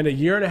State, and a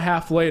year and a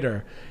half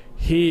later,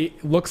 he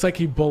looks like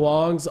he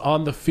belongs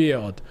on the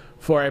field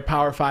for a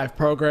Power 5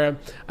 program.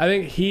 I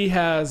think he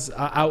has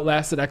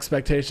outlasted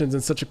expectations in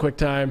such a quick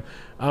time,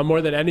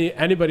 more than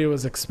anybody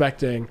was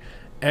expecting.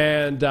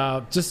 And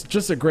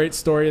just a great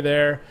story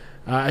there.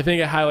 I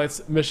think it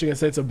highlights Michigan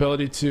State's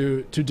ability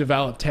to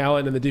develop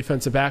talent in the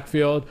defensive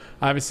backfield.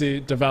 Obviously,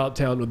 develop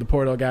talent with the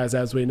portal guys,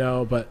 as we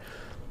know, but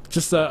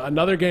just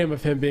another game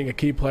of him being a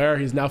key player.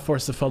 He's now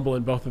forced to fumble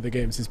in both of the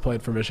games he's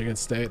played for Michigan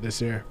State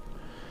this year.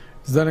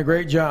 He's done a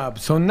great job.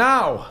 So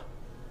now,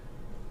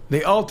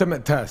 the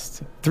ultimate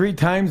test. 3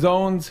 time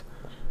zones,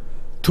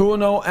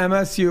 2-0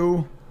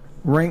 MSU,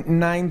 ranked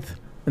 9th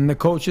in the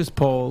coaches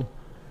poll,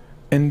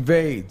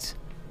 invades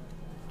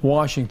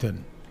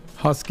Washington.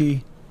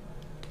 Husky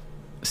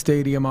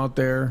Stadium out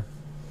there,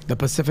 the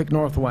Pacific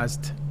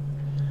Northwest,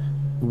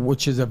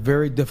 which is a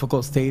very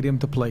difficult stadium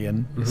to play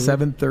in.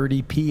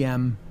 7:30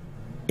 p.m.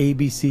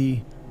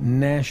 ABC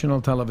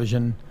national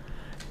television.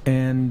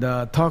 And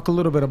talk a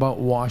little bit about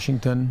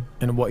Washington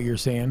and what you're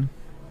seeing.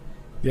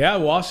 Yeah,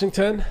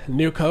 Washington,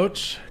 new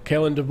coach,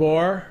 Kalen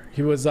DeBoer.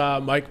 He was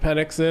Mike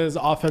Penix's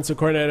offensive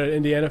coordinator at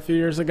Indiana a few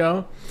years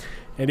ago.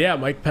 And yeah,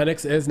 Mike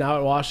Penix is now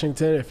at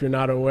Washington, if you're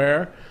not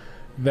aware.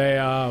 They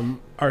are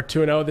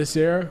 2-0 this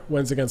year,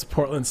 wins against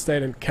Portland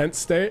State and Kent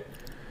State.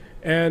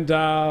 And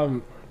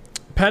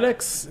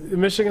Penix,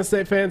 Michigan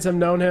State fans have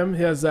known him.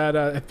 He has had,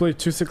 I believe,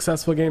 2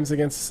 successful games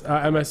against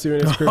MSU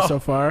in his career so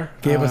far.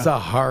 Gave us a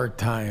hard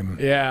time.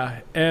 Yeah,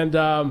 and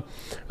I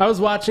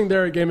was watching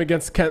their game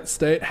against Kent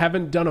State.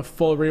 Haven't done a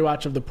full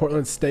rewatch of the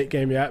Portland State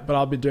game yet, but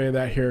I'll be doing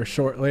that here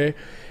shortly.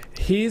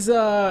 He's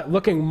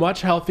looking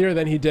much healthier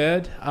than he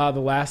did the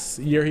last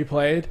year he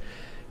played.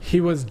 He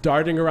was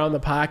darting around the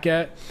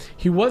pocket.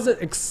 He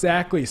wasn't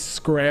exactly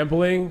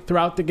scrambling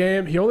throughout the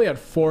game. He only had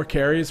 4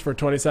 carries for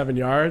 27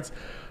 yards.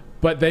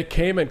 But they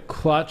came in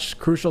clutch,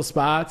 crucial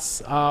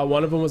spots.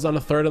 One of them was on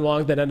a 3rd and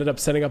long that ended up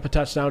setting up a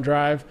touchdown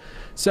drive.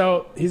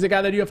 So he's a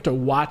guy that you have to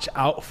watch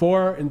out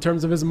for in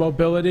terms of his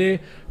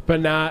mobility,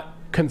 but not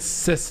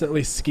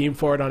consistently scheme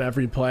for it on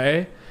every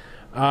play.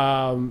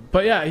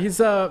 But yeah, it's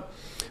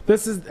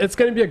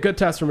going to be a good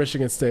test for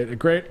Michigan State. A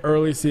great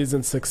early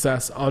season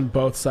success on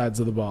both sides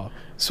of the ball.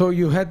 So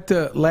you had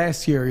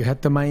last year, you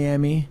had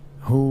Miami,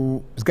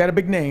 who's got a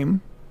big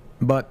name,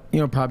 but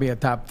probably a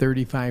top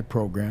 35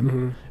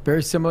 program.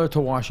 Very similar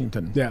to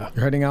Washington. Yeah.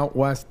 You're heading out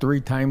west,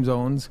 3 time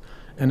zones,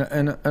 and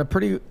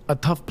a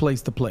tough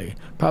place to play.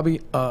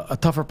 Probably a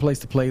tougher place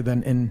to play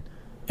than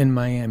in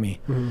Miami.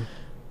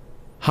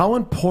 How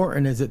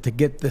important is it to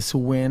get this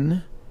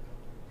win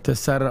to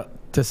set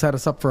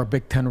us up for a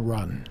Big Ten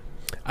run?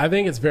 I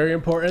think it's very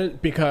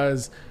important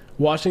because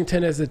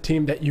Washington is a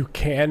team that you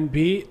can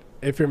beat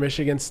if you're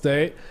Michigan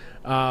State.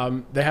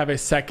 They have a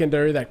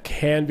secondary that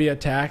can be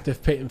attacked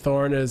if Peyton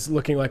Thorne is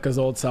looking like his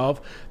old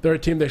self. They're a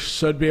team they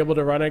should be able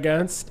to run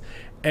against.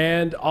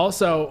 And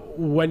also,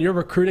 when you're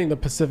recruiting the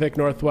Pacific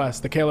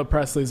Northwest, the Caleb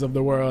Presleys of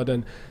the world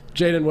and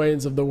Jaden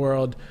Waynes of the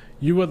world,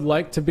 you would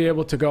like to be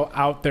able to go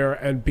out there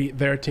and beat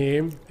their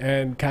team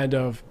and kind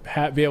of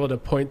be able to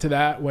point to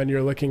that when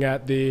you're looking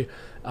at the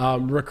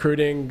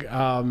recruiting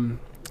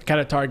kind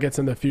of targets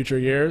in the future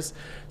years.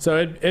 So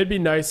it'd be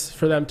nice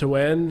for them to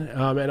win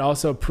and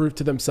also prove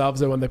to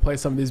themselves that when they play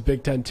some of these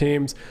Big Ten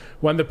teams,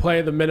 when they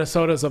play the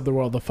Minnesotas of the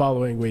world the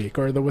following week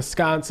or the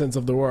Wisconsins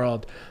of the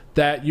world,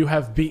 that you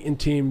have beaten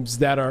teams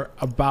that are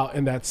about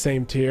in that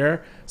same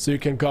tier so you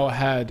can go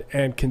ahead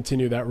and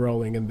continue that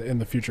rolling in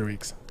the future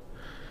weeks.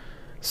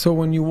 So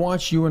when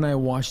you and I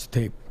watched the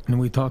tape and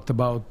we talked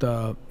about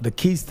the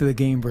keys to the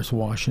game versus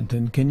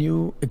Washington, can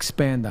you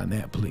expand on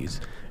that, please?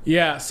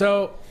 Yeah,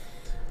 so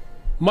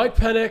Mike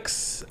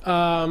Penix,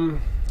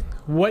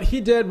 what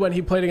he did when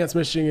he played against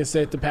Michigan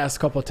State the past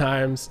couple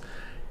times,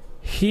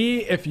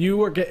 if you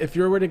were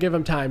to give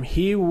him time,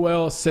 he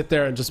will sit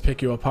there and just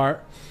pick you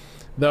apart.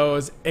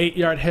 Those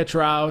 8-yard hitch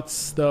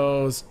routes,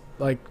 those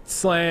like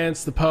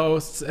slants, the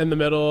posts in the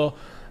middle,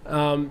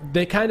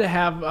 they kind of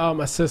have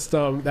a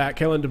system that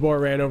Kalen DeBoer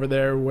ran over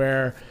there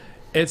where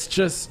it's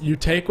just you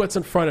take what's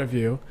in front of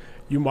you,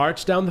 you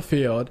march down the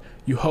field,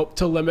 you hope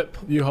to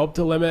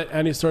limit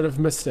any sort of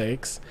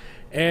mistakes,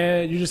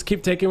 and you just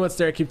keep taking what's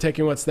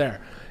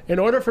there. In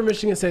order for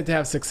Michigan State to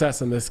have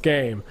success in this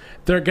game,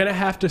 they're going to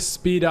have to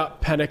speed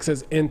up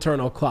Penix's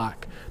internal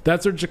clock.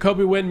 That's where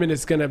Jacoby Windman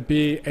is going to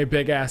be a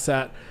big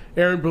asset.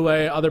 Aaron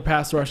Boulay, other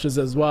pass rushes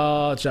as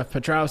well, Jeff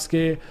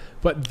Petrowski.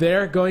 But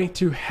they're going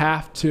to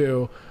have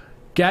to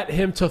get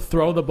him to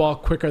throw the ball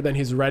quicker than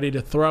he's ready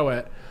to throw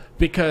it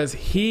because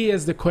he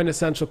is the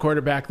quintessential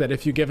quarterback that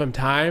if you give him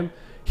time,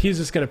 he's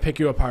just going to pick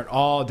you apart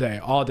all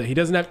day. He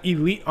doesn't have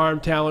elite arm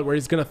talent where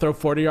he's going to throw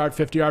 40-yard,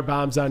 50-yard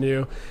bombs on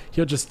you.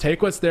 He'll just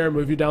take what's there,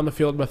 move you down the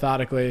field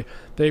methodically.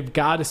 They've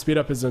got to speed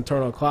up his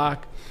internal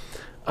clock.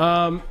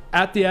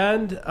 At the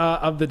end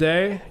of the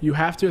day, you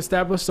have to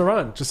establish the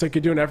run, just like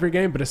you do in every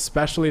game, but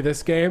especially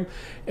this game.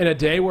 In a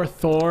day where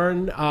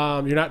Thorne,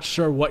 you're not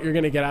sure what you're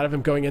going to get out of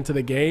him going into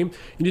the game,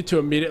 you need to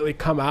immediately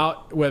come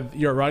out with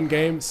your run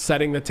game,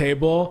 setting the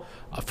table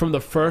from the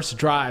first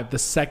drive. The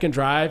second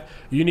drive,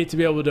 you need to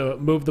be able to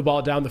move the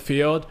ball down the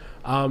field,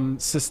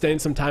 sustain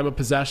some time of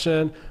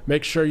possession,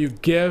 make sure you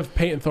give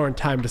Peyton Thorne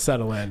time to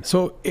settle in.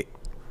 So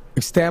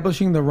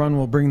establishing the run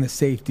will bring the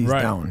safeties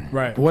down.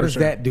 Right. What does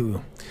that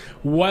do?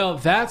 Well,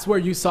 that's where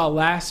you saw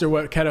last year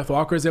what Kenneth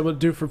Walker was able to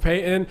do for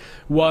Peyton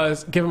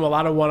was give him a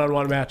lot of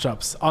one-on-one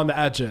matchups on the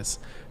edges.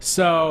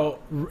 So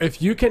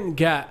if you can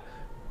get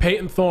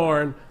Peyton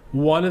Thorne,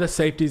 one of the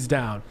safeties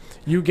down,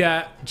 you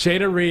get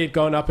Jaden Reed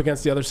going up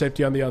against the other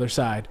safety on the other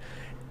side.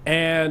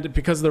 And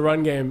because of the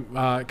run game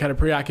kind of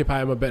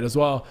preoccupy him a bit as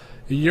well,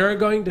 you're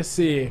going to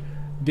see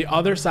the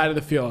other side of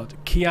the field,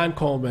 Keon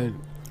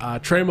Coleman,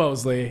 Trey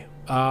Mosley,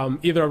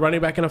 either a running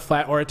back in a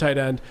flat or a tight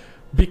end,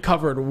 be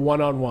covered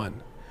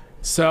one-on-one.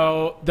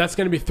 So that's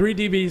going to be 3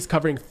 DBs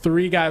covering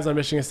 3 guys on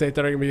Michigan State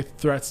that are going to be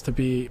threats to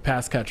be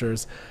pass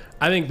catchers.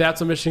 I think that's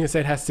what Michigan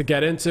State has to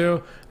get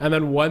into. And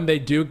then when they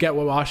do get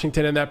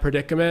Washington in that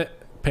predicament,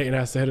 Peyton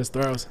has to hit his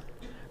throws.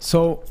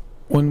 So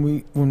when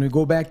we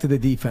go back to the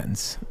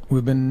defense,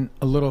 we've been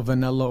a little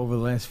vanilla over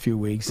the last few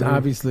weeks,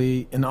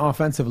 obviously, and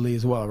offensively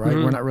as well, right?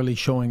 We're not really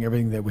showing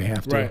everything that we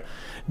have to. Right.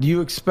 Do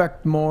you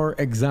expect more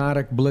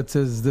exotic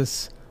blitzes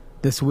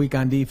this week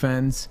on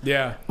defense?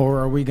 Yeah. Or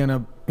are we going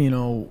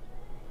to,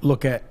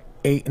 look at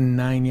 8 and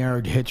 9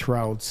 yard hitch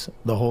routes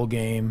the whole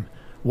game?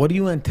 What do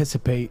you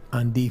anticipate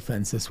on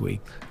defense this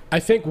week?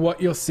 I think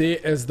what you'll see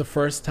is the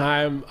first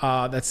time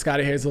that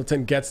Scotty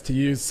Hazelton gets to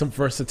use some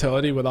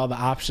versatility with all the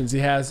options he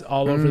has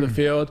all over the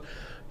field.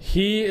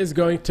 He is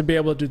going to be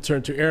able to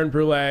turn to Aaron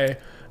Brule,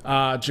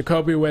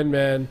 Jacoby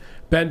Windman,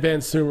 Ben Van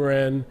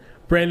Sumeren,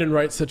 Brandon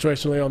Wright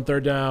situationally on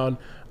third down.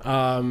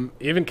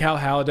 Even Cal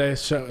Halliday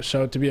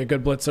showed to be a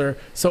good blitzer.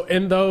 So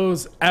in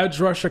those edge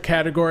rusher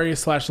category /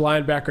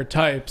 linebacker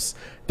types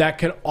that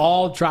can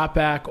all drop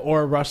back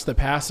or rush the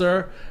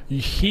passer,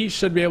 he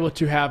should be able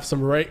to have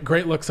some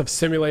great looks of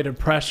simulated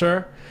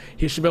pressure.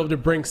 He should be able to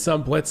bring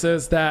some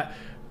blitzes that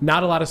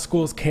not a lot of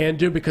schools can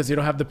do because you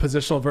don't have the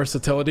positional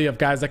versatility of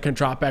guys that can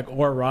drop back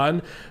or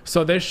run.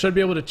 So they should be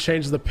able to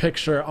change the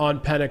picture on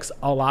Penix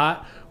a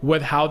lot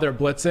with how they're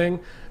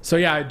blitzing. So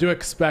yeah, I do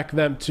expect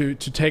them to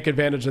take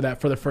advantage of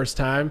that for the first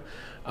time.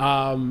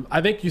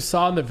 I think you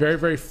saw in the very,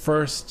 very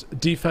first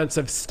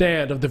defensive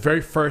stand of the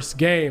very first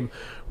game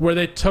where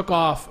they took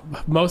off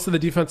most of the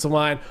defensive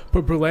line,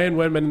 put Brule and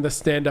Windman in the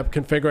stand-up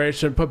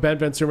configuration, put Ben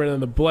Van Sumeren in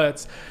the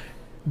blitz.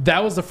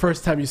 That was the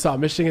first time you saw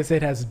Michigan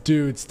State has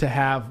dudes to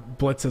have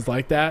blitzes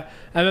like that.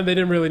 And then they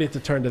didn't really need to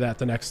turn to that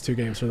the next 2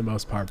 games for the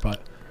most part.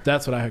 But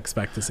that's what I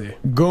expect to see.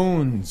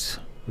 Goons.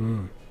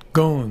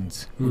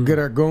 Goons. We'll get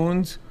our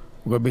goons.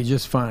 We'll be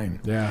just fine.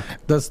 Yeah.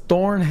 Does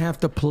Thorne have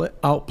to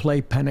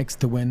outplay Penix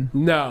to win?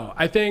 No.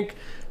 I think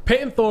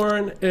Peyton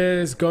Thorne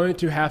is going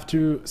to have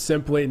to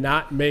simply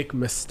not make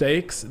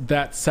mistakes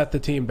that set the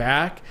team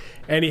back.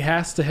 And he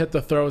has to hit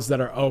the throws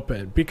that are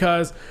open.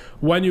 Because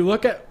when you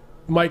look at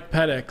Mike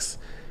Penix,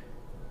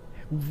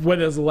 with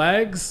his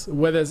legs,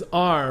 with his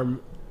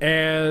arm,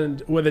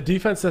 and with a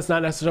defense that's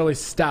not necessarily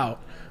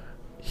stout,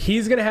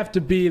 he's going to have to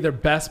be their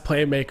best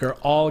playmaker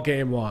all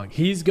game long.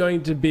 He's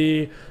going to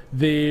be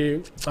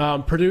the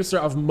producer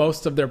of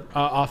most of their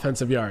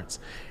offensive yards.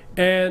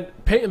 And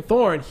Peyton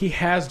Thorne, he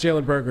has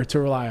Jalen Berger to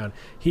rely on.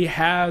 He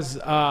has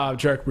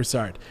Jarek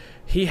Broussard.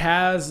 He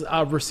has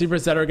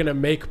receivers that are going to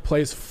make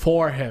plays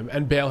for him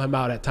and bail him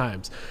out at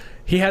times.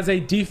 He has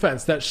a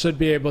defense that should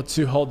be able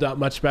to hold up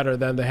much better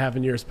than they have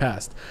in years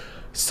past.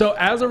 So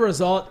as a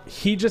result,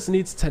 he just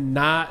needs to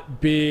not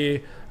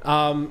be,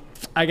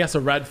 I guess, a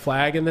red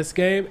flag in this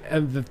game,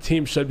 and the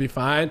team should be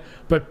fine.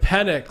 But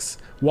Penix,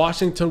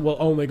 Washington will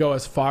only go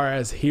as far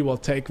as he will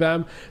take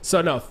them.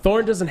 So no,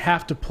 Thorne doesn't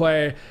have to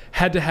play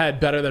head-to-head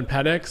better than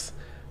Penix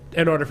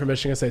in order for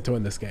Michigan State to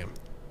win this game.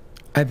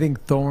 I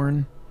think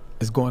Thorne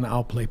is going to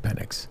outplay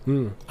Penix.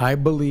 I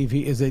believe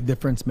he is a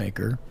difference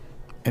maker,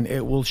 and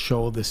it will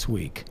show this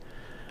week.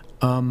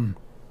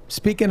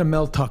 Speaking of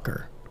Mel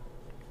Tucker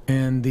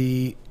and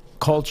the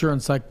culture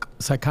and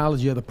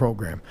psychology of the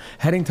program,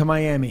 heading to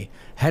Miami,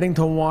 heading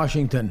to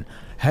Washington,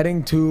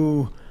 heading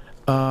to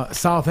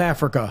South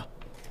Africa,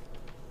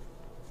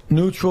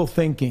 neutral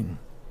thinking,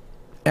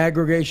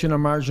 aggregation of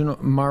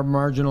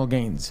marginal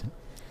gains.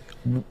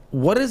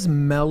 What has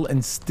Mel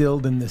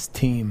instilled in this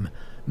team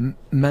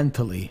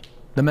mentally,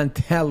 the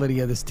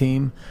mentality of this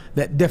team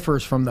that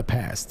differs from the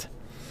past?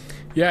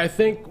 Yeah, I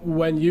think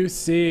when you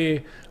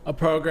see a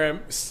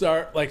program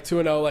start like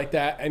 2-0 like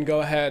that and go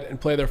ahead and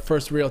play their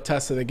first real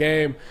test of the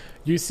game,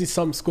 you see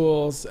some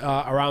schools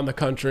around the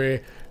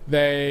country,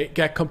 they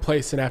get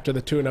complacent after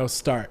the 2-0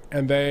 start,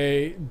 and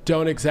they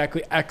don't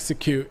exactly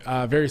execute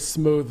very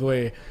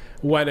smoothly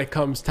when it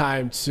comes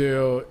time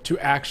to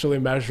actually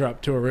measure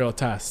up to a real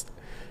test.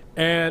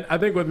 And I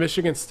think with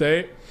Michigan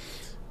State,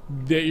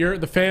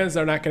 the fans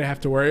are not going to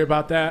have to worry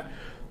about that.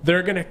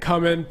 They're going to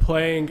come in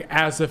playing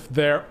as if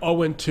they're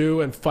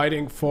 0-2 and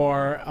fighting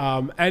for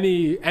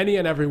any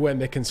and every win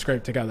they can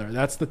scrape together.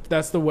 That's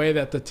the way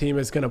that the team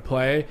is going to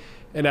play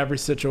in every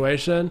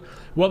situation.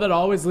 Will that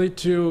always lead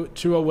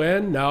to a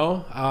win?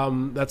 No.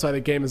 That's why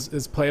the game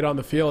is played on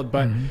the field.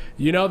 But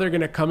you know they're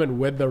going to come in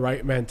with the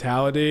right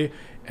mentality.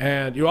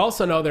 And you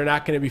also know they're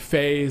not going to be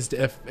phased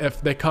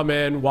if they come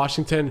in,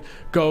 Washington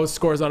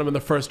scores on them in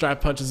the first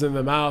drive, punches in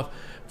the mouth.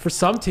 For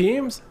some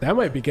teams, that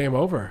might be game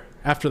over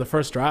after the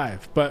first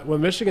drive. But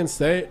with Michigan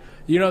State,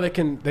 you know they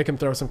can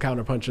throw some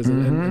counter punches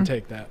and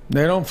take that.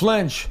 They don't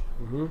flinch,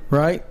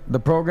 right? The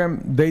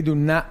program, they do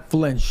not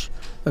flinch.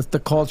 That's the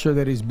culture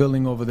that he's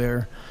building over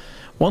there.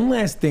 One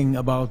last thing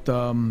about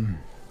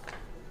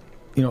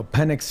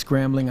Penix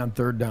scrambling on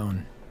third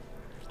down.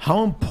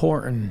 How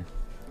important?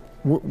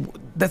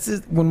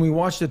 When we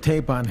watch the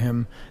tape on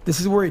him, this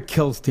is where he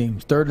kills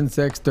teams. 3rd and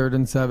 6, 3rd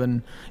and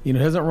 7. He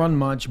doesn't run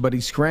much, but he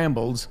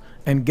scrambles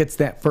and gets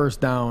that first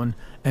down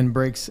and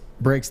breaks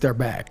their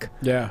back.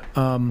 Yeah.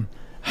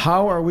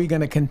 How are we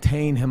going to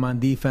contain him on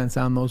defense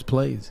on those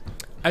plays?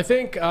 I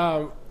think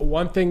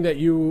one thing that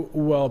you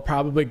will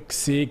probably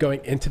see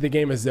going into the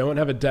game is they won't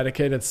have a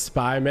dedicated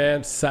spy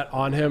man set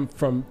on him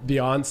from the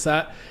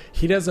onset.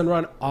 He doesn't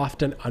run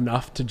often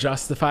enough to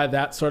justify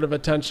that sort of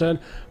attention.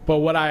 But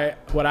what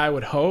I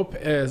would hope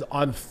is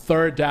on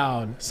third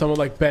down, someone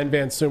like Ben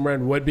Van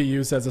Sumeren would be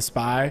used as a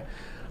spy.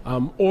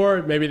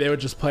 Or maybe they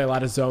would just play a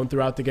lot of zone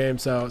throughout the game,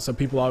 so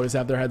people always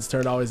have their heads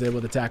turned, always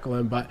able to tackle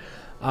him. But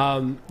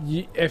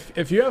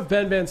if you have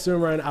Ben Van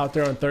Sumeren out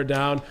there on third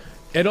down,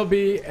 it'll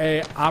be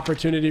an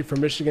opportunity for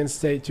Michigan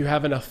State to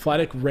have an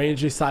athletic,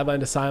 rangy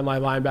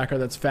sideline-to-sideline linebacker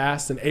that's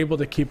fast and able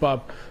to keep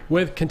up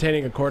with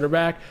containing a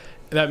quarterback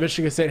that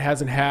Michigan State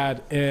hasn't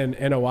had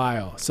in a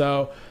while.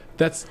 So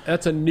that's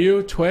a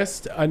new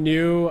twist, a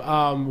new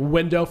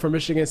window for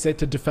Michigan State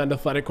to defend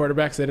athletic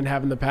quarterbacks they didn't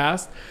have in the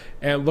past,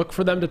 and look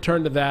for them to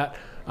turn to that.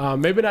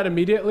 Maybe not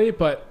immediately,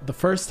 but the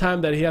first time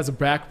that he has a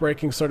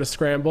back-breaking sort of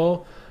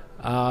scramble,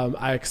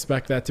 I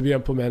expect that to be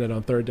implemented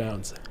on third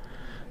downs.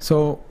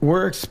 So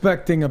we're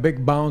expecting a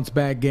big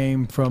bounce-back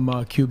game from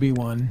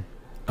QB1.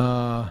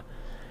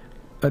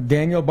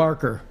 Daniel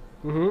Berger,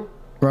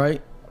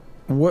 right?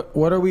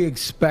 What are we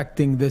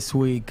expecting this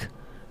week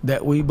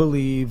that we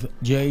believe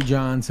Jay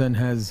Johnson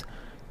has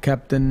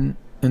kept in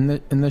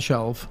the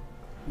shelf,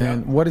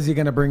 and what is he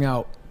going to bring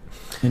out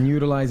in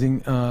utilizing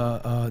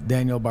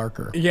Daniel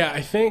Berger? Yeah,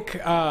 I think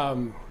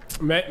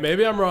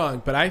Maybe I'm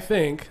wrong, but I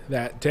think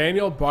that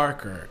Daniel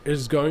Barker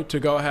is going to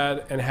go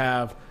ahead and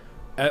have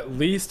at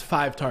least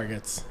 5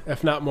 targets,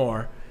 if not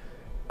more.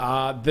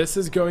 This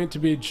is going to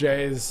be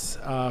Jay's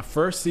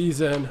first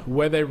season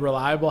with a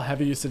reliable,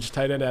 heavy usage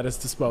tight end at his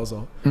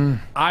disposal.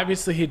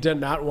 Obviously, he did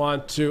not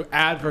want to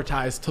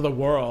advertise to the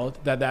world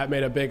that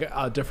made a big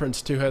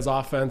difference to his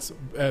offense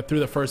through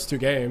the first 2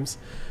 games.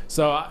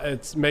 So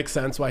it makes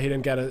sense why he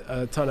didn't get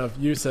a ton of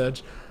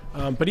usage.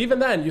 But even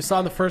then, you saw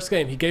in the first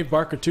game, he gave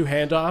Barker 2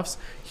 handoffs.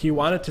 He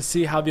wanted to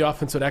see how the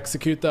offense would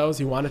execute those.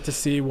 He wanted to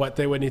see what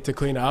they would need to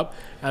clean up.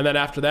 And then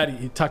after that,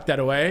 he tucked that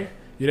away.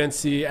 You didn't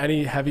see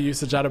any heavy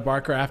usage out of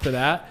Barker after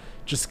that.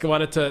 Just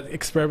wanted to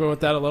experiment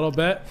with that a little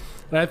bit.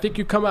 And I think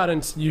you come out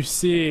and you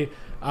see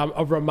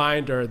a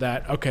reminder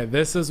that, okay,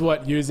 this is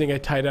what using a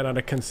tight end on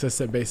a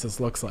consistent basis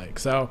looks like.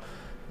 So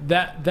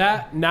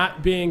that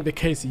not being the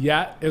case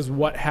yet is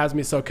what has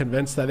me so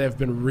convinced that they've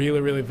been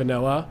really, really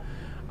vanilla.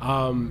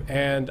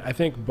 And I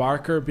think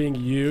Barker being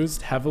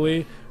used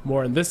heavily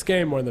more in this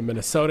game, more in the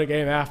Minnesota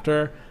game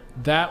after,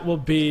 that will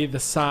be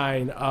the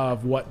sign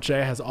of what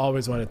Jay has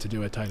always wanted to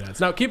do at tight ends.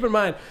 Now, keep in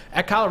mind,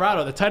 at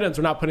Colorado, the tight ends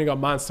were not putting up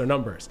monster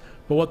numbers.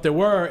 But what they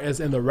were is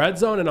in the red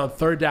zone and on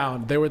third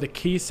down, they were the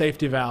key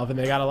safety valve, and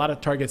they got a lot of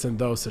targets in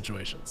those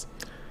situations.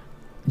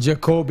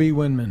 Jacoby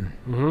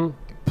Windman.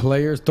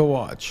 Players to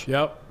watch.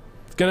 Yep.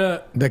 It's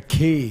gonna the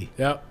key.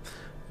 Yep.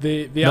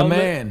 The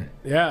element, man.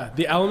 Yeah.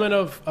 The element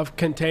of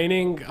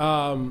containing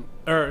of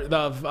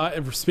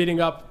speeding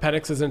up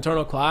Penix's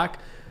internal clock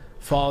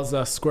falls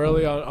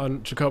squarely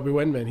on Jacoby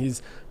Windman.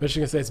 He's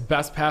Michigan State's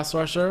best pass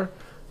rusher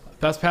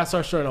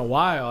in a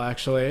while,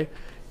 actually.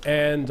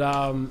 And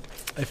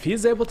if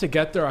he's able to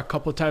get there a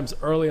couple of times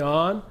early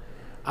on,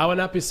 I would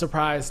not be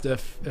surprised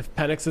if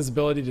Penix's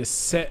ability to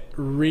sit,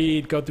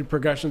 read, go through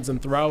progressions,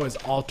 and throw is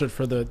altered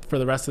for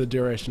the rest of the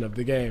duration of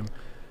the game.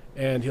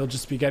 And he'll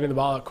just be getting the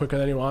ball out quicker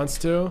than he wants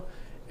to.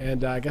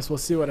 And I guess we'll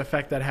see what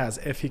effect that has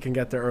if he can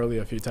get there early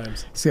a few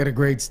times. He's got a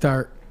great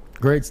start.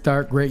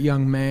 Great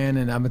young man.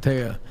 And I'm going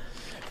to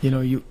tell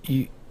you,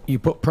 you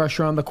put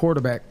pressure on the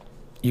quarterback,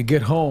 you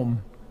get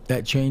home,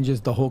 that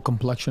changes the whole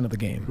complexion of the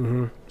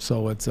game.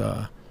 So it's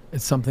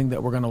something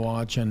that we're going to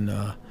watch, and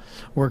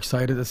we're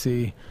excited to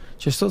see.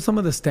 Just some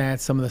of the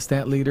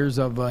stat leaders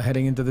of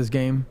heading into this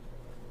game.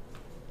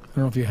 I don't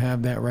know if you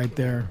have that right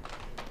there.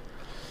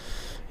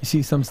 You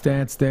see some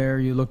stats there.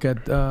 You look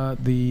at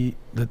the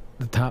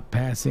top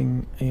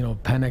passing,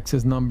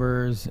 Penix's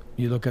numbers.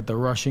 You look at the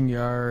rushing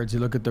yards. You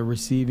look at the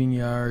receiving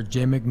yards.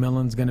 Jay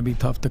McMillan's going to be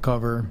tough to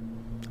cover.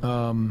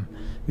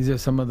 These are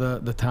some of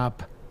the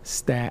top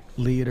stat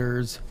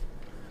leaders.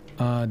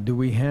 Do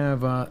we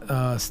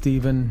have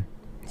Stephen?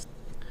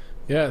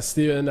 Yeah,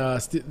 Stephen.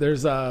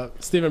 There's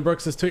Stephen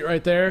Brooks' tweet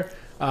right there.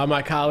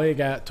 My colleague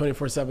at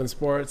 24/7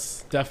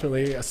 Sports,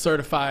 definitely a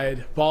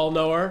certified ball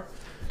knower.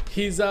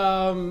 He's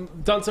done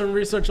some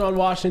research on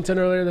Washington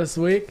earlier this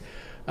week.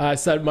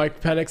 Said Mike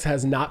Penix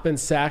has not been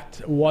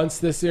sacked once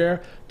this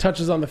year.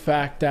 Touches on the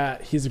fact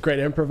that he's a great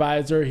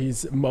improviser.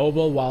 He's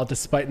mobile, while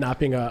despite not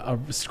being a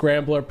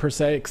scrambler per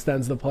se,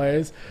 extends the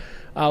plays.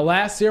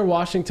 Last year,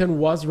 Washington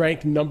was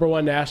ranked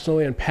 #1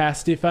 nationally in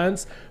pass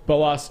defense, but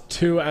lost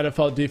 2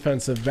 NFL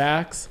defensive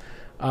backs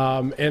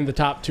in the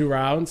top 2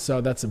 rounds.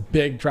 So that's a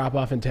big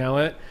drop-off in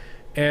talent.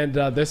 And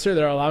this year,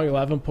 they're allowing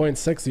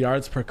 11.6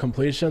 yards per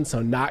completion,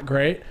 so not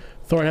great.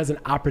 Thorne has an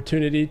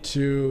opportunity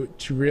to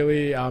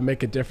really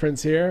make a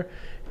difference here.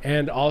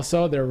 And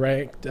also, they were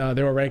ranked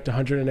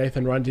 108th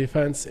in run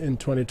defense in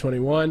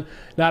 2021.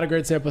 Not a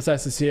great sample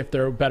size to see if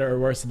they're better or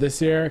worse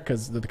this year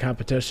because of the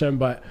competition.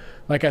 But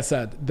like I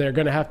said, they're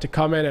going to have to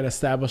come in and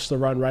establish the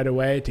run right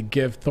away to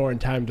give Thorne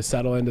time to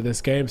settle into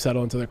this game,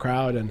 settle into the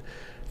crowd. And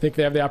I think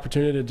they have the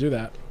opportunity to do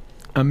that.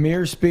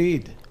 Amir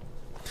Speed.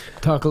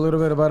 Talk a little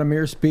bit about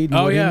Amir Speed.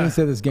 What do you mean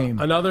to this game?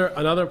 Another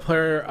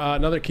player,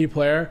 another key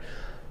player.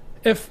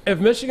 If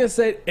Michigan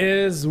State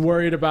is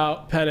worried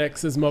about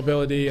Penix's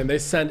mobility and they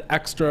send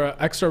extra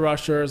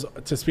rushers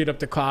to speed up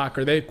the clock,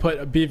 or they put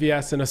a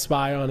BVS and a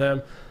spy on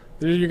him,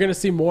 you're going to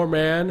see more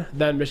man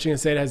than Michigan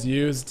State has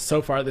used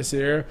so far this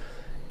year.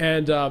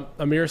 And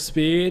Amir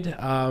Speed,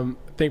 I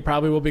think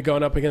probably will be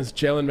going up against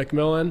Jalen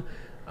McMillan.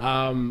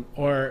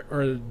 Or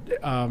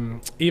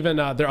even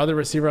their other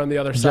receiver on the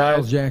other side.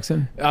 Giles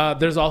Jackson.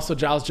 There's also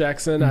Giles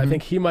Jackson. I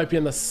think he might be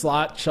in the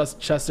slot.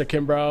 Chester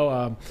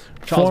Kimbrough.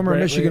 Former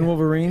Michigan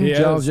Wolverine,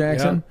 Giles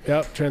Jackson.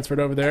 Yep,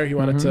 transferred over there. He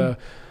wanted to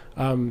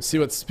see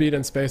what speed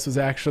and space was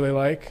actually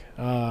like.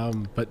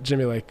 But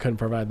Jimmy Lake couldn't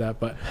provide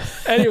that. But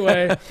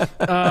anyway,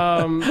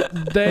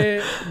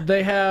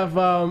 they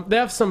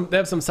have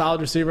some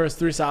solid receivers,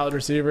 3 solid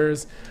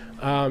receivers.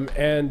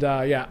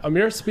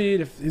 Amir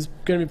Speed, if he's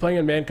going to be playing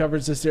in man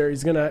coverage this year,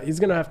 he's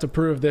gonna have to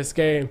prove this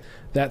game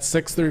that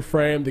 6'3"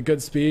 frame, the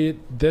good speed.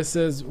 This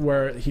is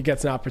where he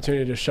gets an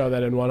opportunity to show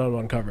that in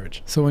one-on-one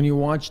coverage. So when you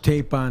watch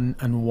tape on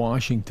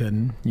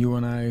Washington, you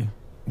and I,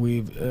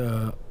 we've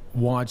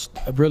watched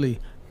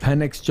really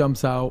Penix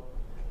jumps out,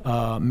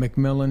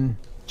 McMillan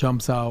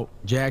jumps out,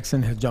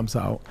 Jackson jumps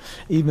out,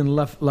 even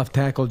left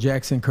tackle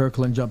Jackson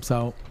Kirkland jumps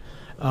out.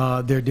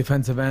 Their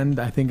defensive end,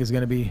 I think, is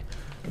going to be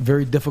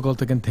very difficult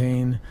to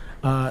contain.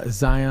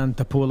 Zion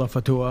Tapula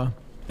Fatua.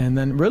 And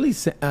then really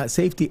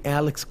safety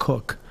Alex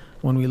Cook,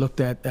 when we looked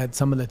at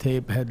some of the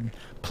tape, had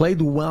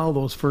played well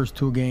those first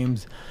 2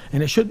 games.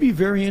 And it should be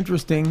very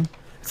interesting.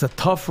 It's a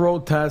tough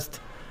road test.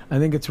 I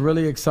think it's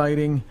really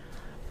exciting.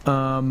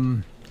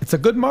 It's a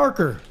good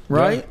marker,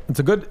 right?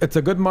 Yeah. It's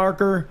a good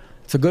marker.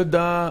 It's a good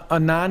a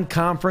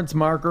non-conference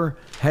marker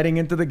heading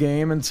into the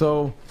game, and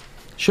so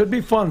should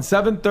be fun.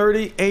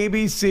 7:30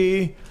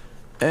 ABC,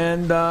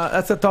 and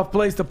that's a tough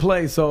place to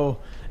play. So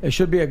it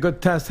should be a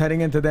good test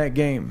heading into that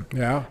game.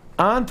 Yeah.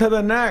 On to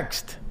the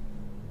next.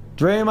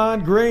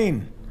 Draymond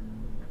Green.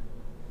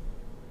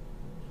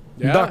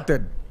 Yeah.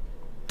 Inducted.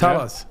 Tell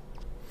us.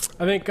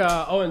 I think,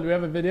 Owen, do we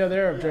have a video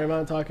there of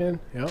Draymond talking?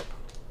 Yep.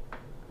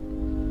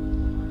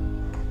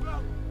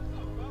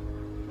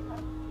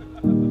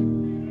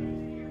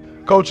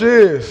 Coach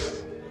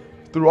is,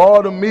 through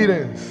all the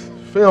meetings,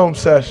 film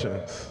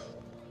sessions,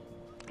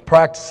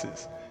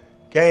 practices,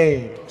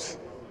 games,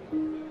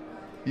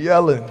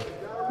 yelling.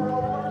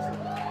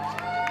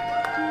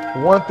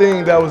 One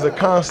thing that was a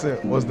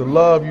constant was the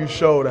love you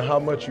showed and how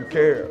much you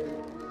cared.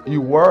 You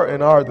were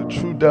and are the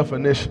true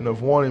definition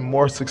of wanting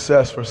more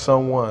success for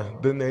someone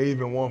than they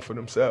even want for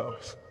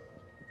themselves.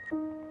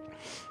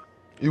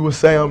 You would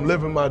say, I'm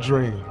living my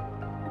dream.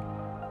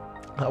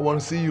 I want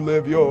to see you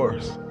live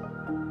yours.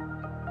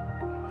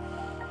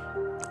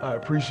 I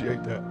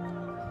appreciate that.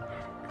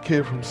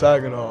 Kid from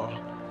Saginaw.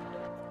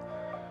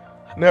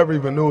 I never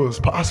even knew it was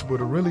possible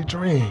to really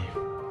dream.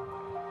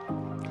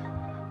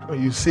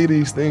 You see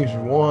these things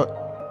you want.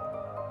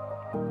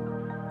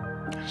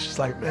 It's just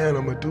like, man,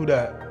 I'm gonna do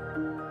that.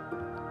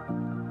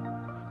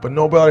 But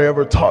nobody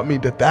ever taught me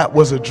that that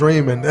was a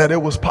dream and that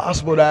it was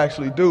possible to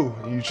actually do.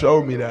 You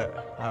showed me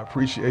that. I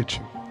appreciate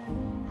you.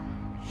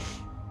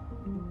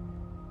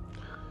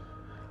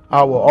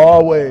 I will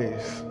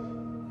always,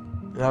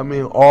 and I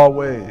mean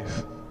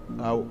always,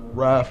 I will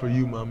ride for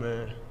you, my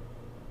man.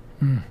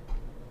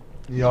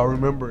 Y'all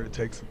remember it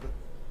takes a bit.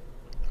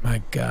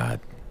 My God.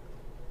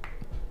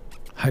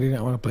 How do you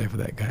not want to play for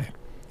that guy?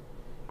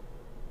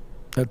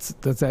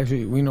 That's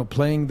actually, you know,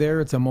 playing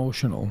there, it's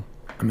emotional.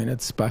 I mean,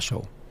 it's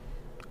special.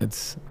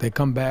 They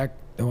come back,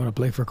 they want to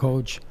play for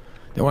coach.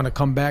 They want to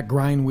come back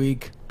grind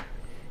week.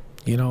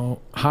 You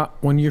know,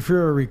 when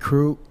you're a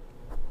recruit,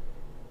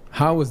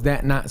 how is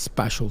that not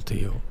special to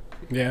you?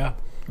 Yeah.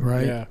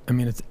 Right? Yeah. I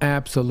mean, it's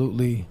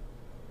absolutely,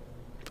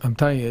 I'm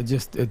telling you,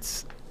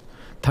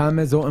 Tom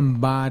Izzo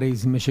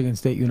embodies Michigan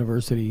State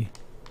University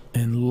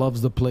and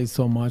loves the place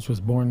so much,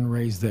 was born and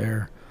raised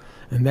there.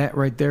 And that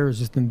right there is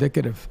just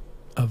indicative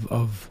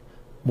of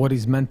what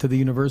he's meant to the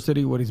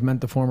university, what he's meant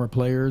to former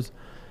players.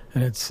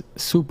 And it's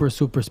super,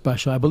 super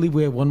special. I believe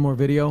we have one more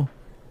video.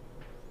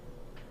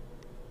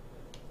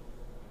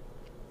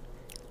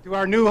 To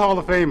our new Hall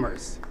of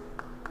Famers,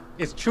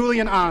 it's truly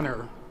an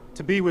honor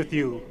to be with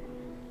you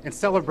and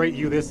celebrate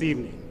you this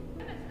evening.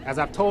 As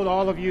I've told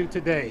all of you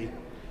today,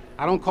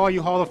 I don't call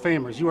you Hall of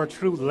Famers. You are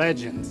true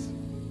legends,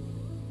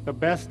 the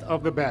best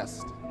of the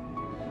best.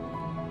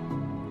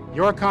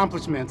 Your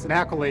accomplishments and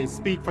accolades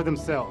speak for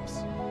themselves,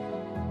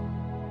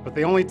 but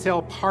they only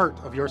tell part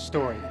of your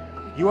story.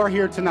 You are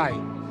here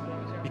tonight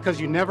because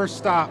you never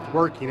stopped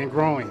working and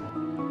growing,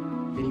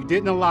 and you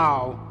didn't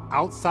allow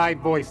outside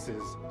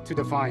voices to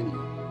define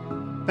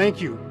you.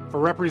 Thank you for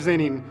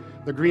representing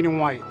the green and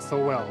white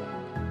so well.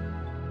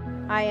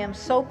 I am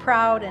so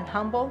proud and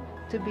humble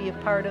to be a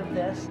part of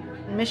this.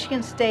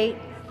 Michigan State,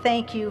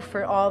 thank you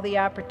for all the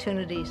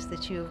opportunities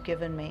that you have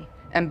given me.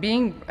 And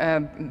being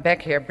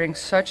back here brings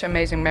such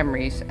amazing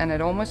memories, and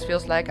it almost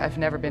feels like I've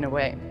never been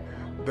away.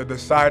 The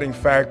deciding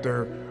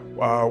factor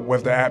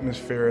was the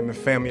atmosphere and the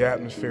family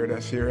atmosphere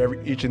that's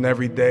here each and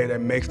every day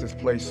that makes this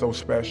place so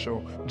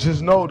special.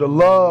 Just know the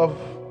love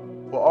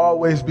will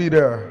always be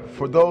there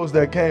for those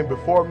that came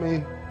before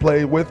me,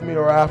 played with me,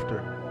 or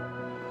after.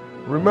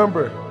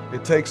 Remember,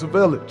 it takes a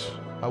village.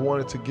 I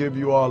wanted to give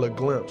you all a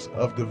glimpse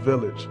of the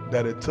village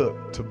that it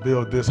took to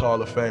build this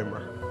Hall of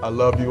Famer. I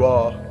love you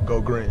all.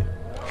 Go Green.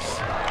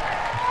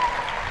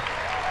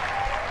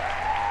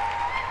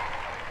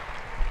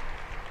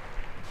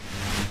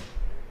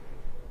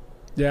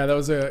 Yeah, that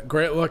was a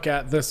great look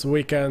at this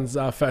weekend's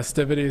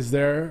festivities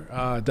there.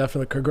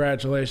 Definitely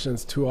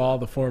congratulations to all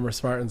the former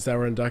Spartans that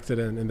were inducted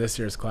in this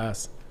year's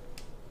class.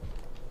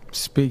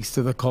 Speaks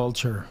to the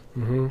culture.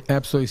 Mm-hmm.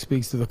 Absolutely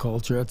speaks to the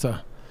culture.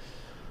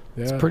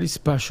 It's pretty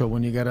special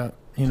when you got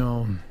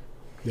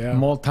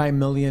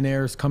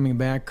multi-millionaires coming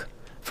back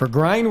for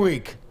Grind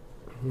Week.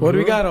 Mm-hmm. What do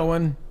we got,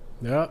 Owen?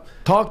 Yeah.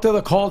 Talk to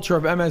the culture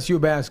of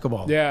MSU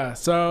basketball. Yeah.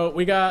 So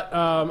we got,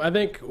 I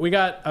think we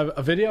got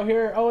a video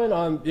here, Owen,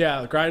 on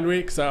Grind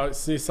Week. So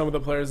see some of the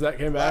players that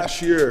came back.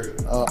 Last year,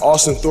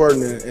 Austin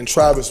Thornton and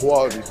Travis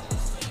Waldy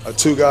are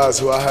two guys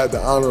who I had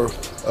the honor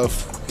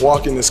of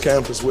walking this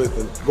campus with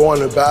and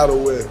going to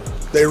battle with.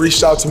 They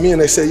reached out to me and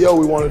they said, yo,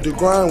 we want to do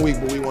Grind Week,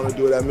 but we want to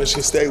do it at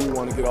Michigan State. We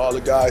want to get all the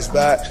guys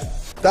back.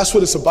 That's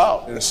what it's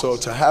about. And so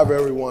to have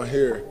everyone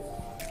here,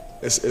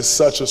 it's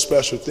such a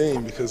special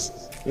thing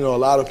because, you know, a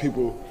lot of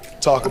people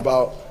talk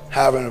about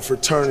having a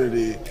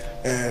fraternity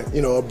and,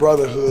 you know, a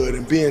brotherhood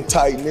and being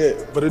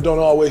tight-knit, but it don't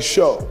always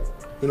show,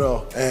 you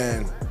know,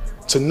 and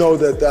to know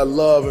that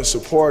love and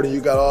support, and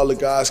you got all the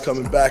guys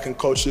coming back and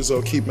Coach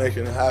Izzo keep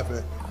making it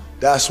happen,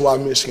 that's why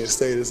Michigan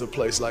State is a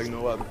place like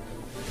no other.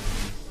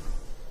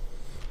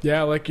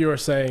 Yeah, like you were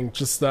saying,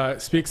 just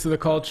speaks to the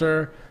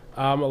culture.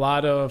 A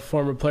lot of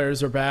former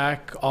players are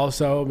back.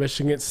 Also,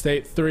 Michigan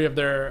State, 3 of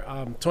their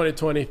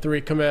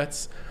 2023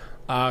 commits,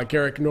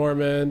 Garrick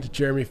Normand,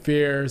 Jeremy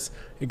Fears,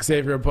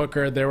 Xavier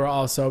Booker, they were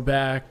also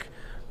back.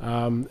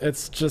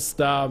 It's just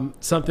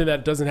something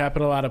that doesn't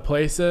happen a lot of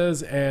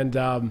places,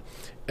 and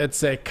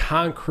it's a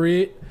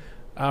concrete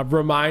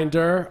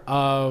reminder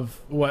of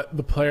what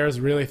the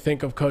players really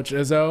think of Coach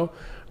Izzo,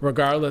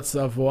 regardless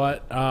of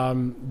what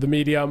the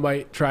media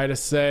might try to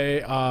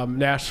say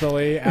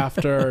nationally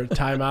after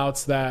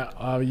timeouts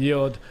that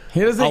yield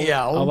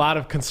a lot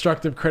of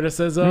constructive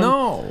criticism.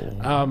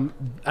 No.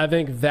 I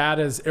think that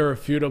is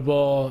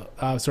irrefutable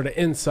sort of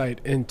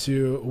insight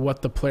into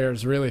what the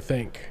players really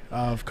think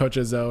of Coach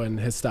Izzo and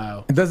his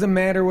style. It doesn't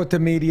matter what the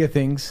media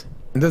thinks.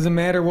 It doesn't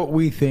matter what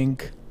we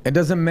think. It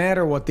doesn't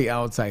matter what the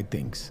outside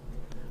thinks.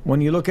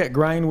 When you look at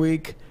Grind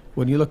Week,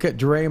 when you look at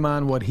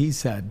Draymond, what he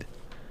said,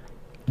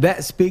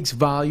 that speaks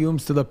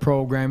volumes to the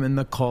program and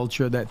the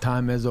culture that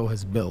Tom Izzo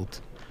has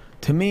built.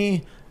 To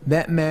me,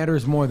 that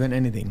matters more than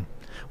anything.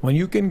 When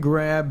you can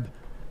grab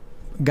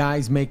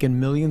guys making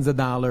millions of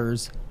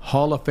dollars,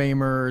 Hall of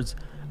Famers,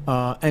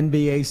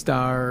 NBA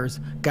stars,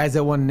 guys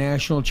that won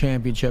national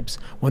championships,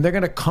 when they're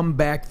going to come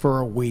back for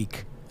a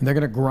week and they're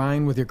going to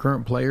grind with your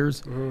current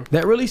players,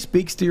 that really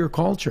speaks to your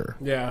culture.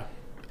 Yeah.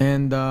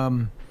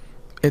 And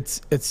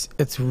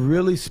it's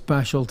really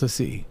special to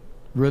see.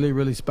 Really,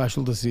 really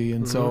special to see.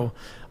 And so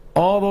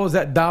all those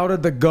that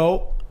doubted the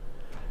GOAT,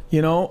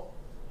 you know,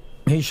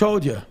 he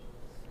showed you.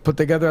 Put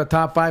together a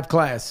top 5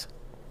 class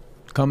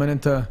coming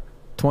into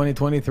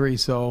 2023.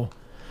 So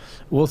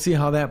we'll see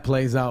how that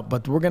plays out.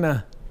 But we're going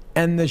to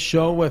end the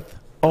show with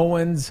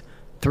Owen's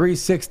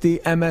 360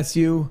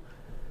 MSU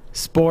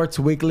Sports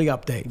Weekly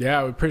Update.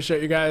 Yeah, we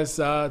appreciate you guys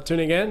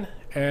tuning in.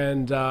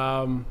 And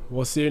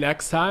we'll see you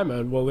next time.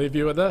 And we'll leave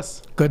you with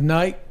this. Good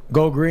night.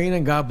 Go green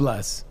and God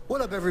bless.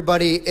 What up,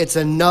 everybody? It's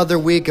another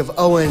week of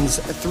Owen's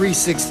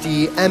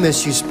 360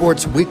 MSU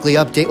Sports Weekly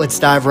Update. Let's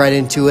dive right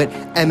into it.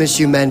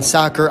 MSU men's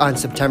soccer on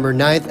September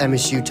 9th.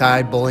 MSU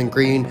tied Bowling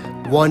Green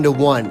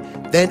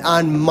 1-1. Then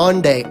on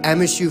Monday,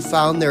 MSU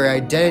found their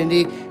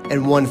identity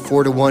and won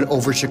 4-1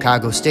 over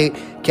Chicago State.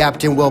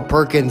 Captain Will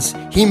Perkins,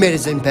 he made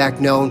his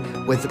impact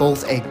known with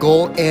both a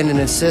goal and an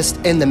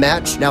assist in the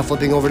match. Now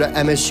flipping over to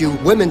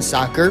MSU women's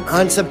soccer.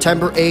 On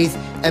September 8th,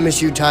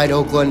 MSU tied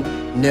Oakland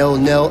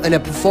 0-0 in a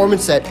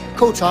performance that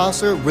Coach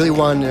Hostler really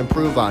wanted to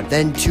improve on.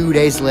 Then 2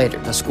 days later,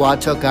 the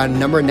squad took on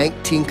number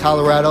 19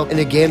 Colorado in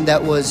a game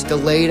that was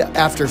delayed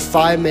after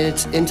 5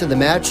 minutes into the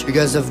match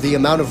because of the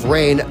amount of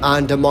rain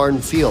on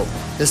DeMartin Field.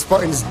 The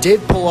Spartans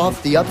did pull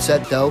off the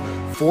upset though,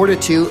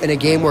 4-2 in a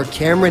game where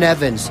Cameron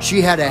Evans,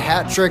 she had a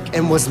hat trick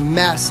and was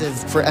massive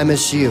for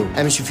MSU.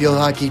 MSU Field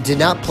Hockey did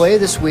not play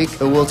this week,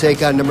 but will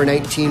take on number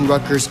 19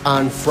 Rutgers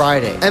on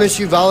Friday.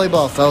 MSU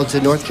Volleyball fell to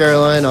North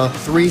Carolina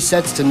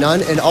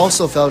 3-0 and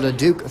also fell to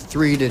Duke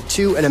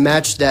 3-2 in a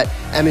match that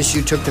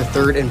MSU took the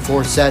 3rd and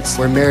 4th sets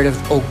where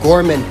Meredith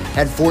O'Gorman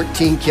had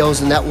 14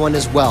 kills in that one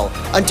as well.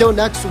 Until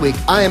next week,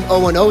 I am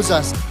Owen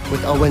Ozas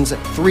with Owen's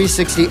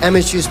 360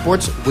 MSU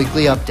Sports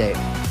Weekly Update.